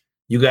much.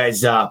 You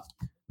guys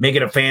make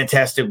it a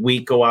fantastic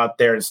week. Go out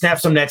there and snap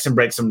some necks and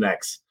break some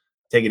necks.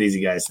 Take it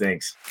easy, guys.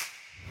 Thanks.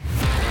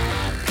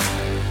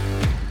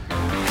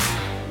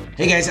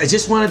 Hey guys, I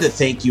just wanted to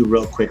thank you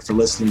real quick for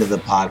listening to the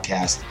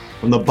podcast.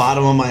 From the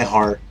bottom of my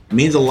heart, it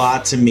means a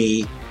lot to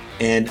me,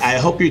 and I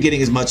hope you're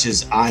getting as much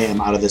as I am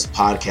out of this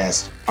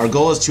podcast. Our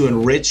goal is to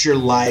enrich your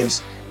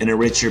lives and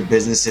enrich your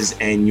businesses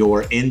and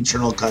your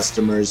internal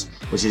customers,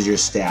 which is your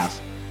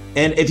staff.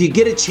 And if you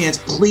get a chance,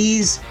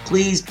 please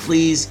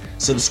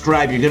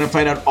subscribe. You're going to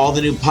find out all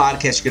the new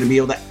podcasts. You're going to be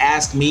able to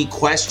ask me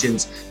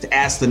questions to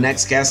ask the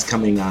next guest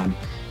coming on.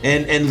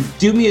 And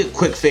do me a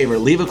quick favor,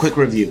 leave a quick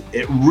review.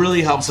 It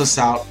really helps us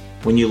out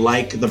when you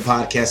like the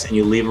podcast and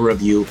you leave a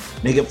review.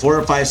 Make it 4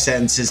 or 5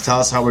 sentences. Tell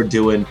us how we're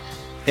doing.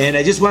 And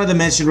I just wanted to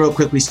mention real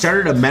quick, we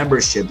started a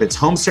membership. It's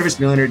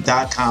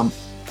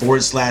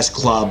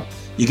homeservicemillionaire.com/club.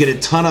 You get a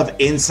ton of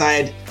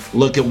inside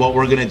look at what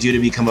we're going to do to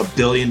become a $1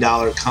 billion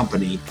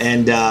company.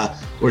 And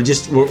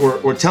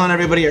we're telling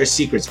everybody our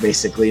secrets,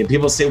 basically. And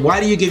people say, why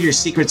do you give your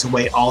secrets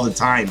away all the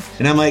time?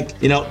 And I'm like,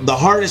 the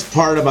hardest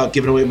part about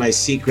giving away my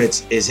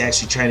secrets is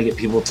actually trying to get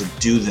people to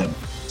do them.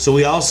 So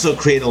we also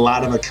create a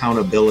lot of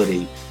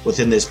accountability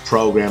within this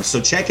program. So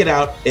check it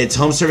out. It's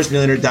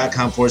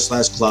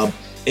homeservicemillionaire.com/club.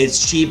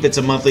 It's cheap. It's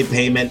a monthly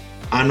payment.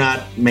 I'm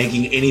not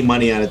making any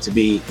money on it, to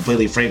be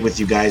completely frank with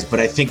you guys, but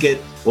I think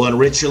it will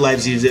enrich your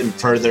lives even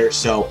further.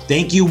 So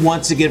thank you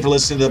once again for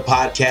listening to the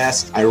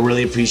podcast. I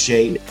really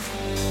appreciate it.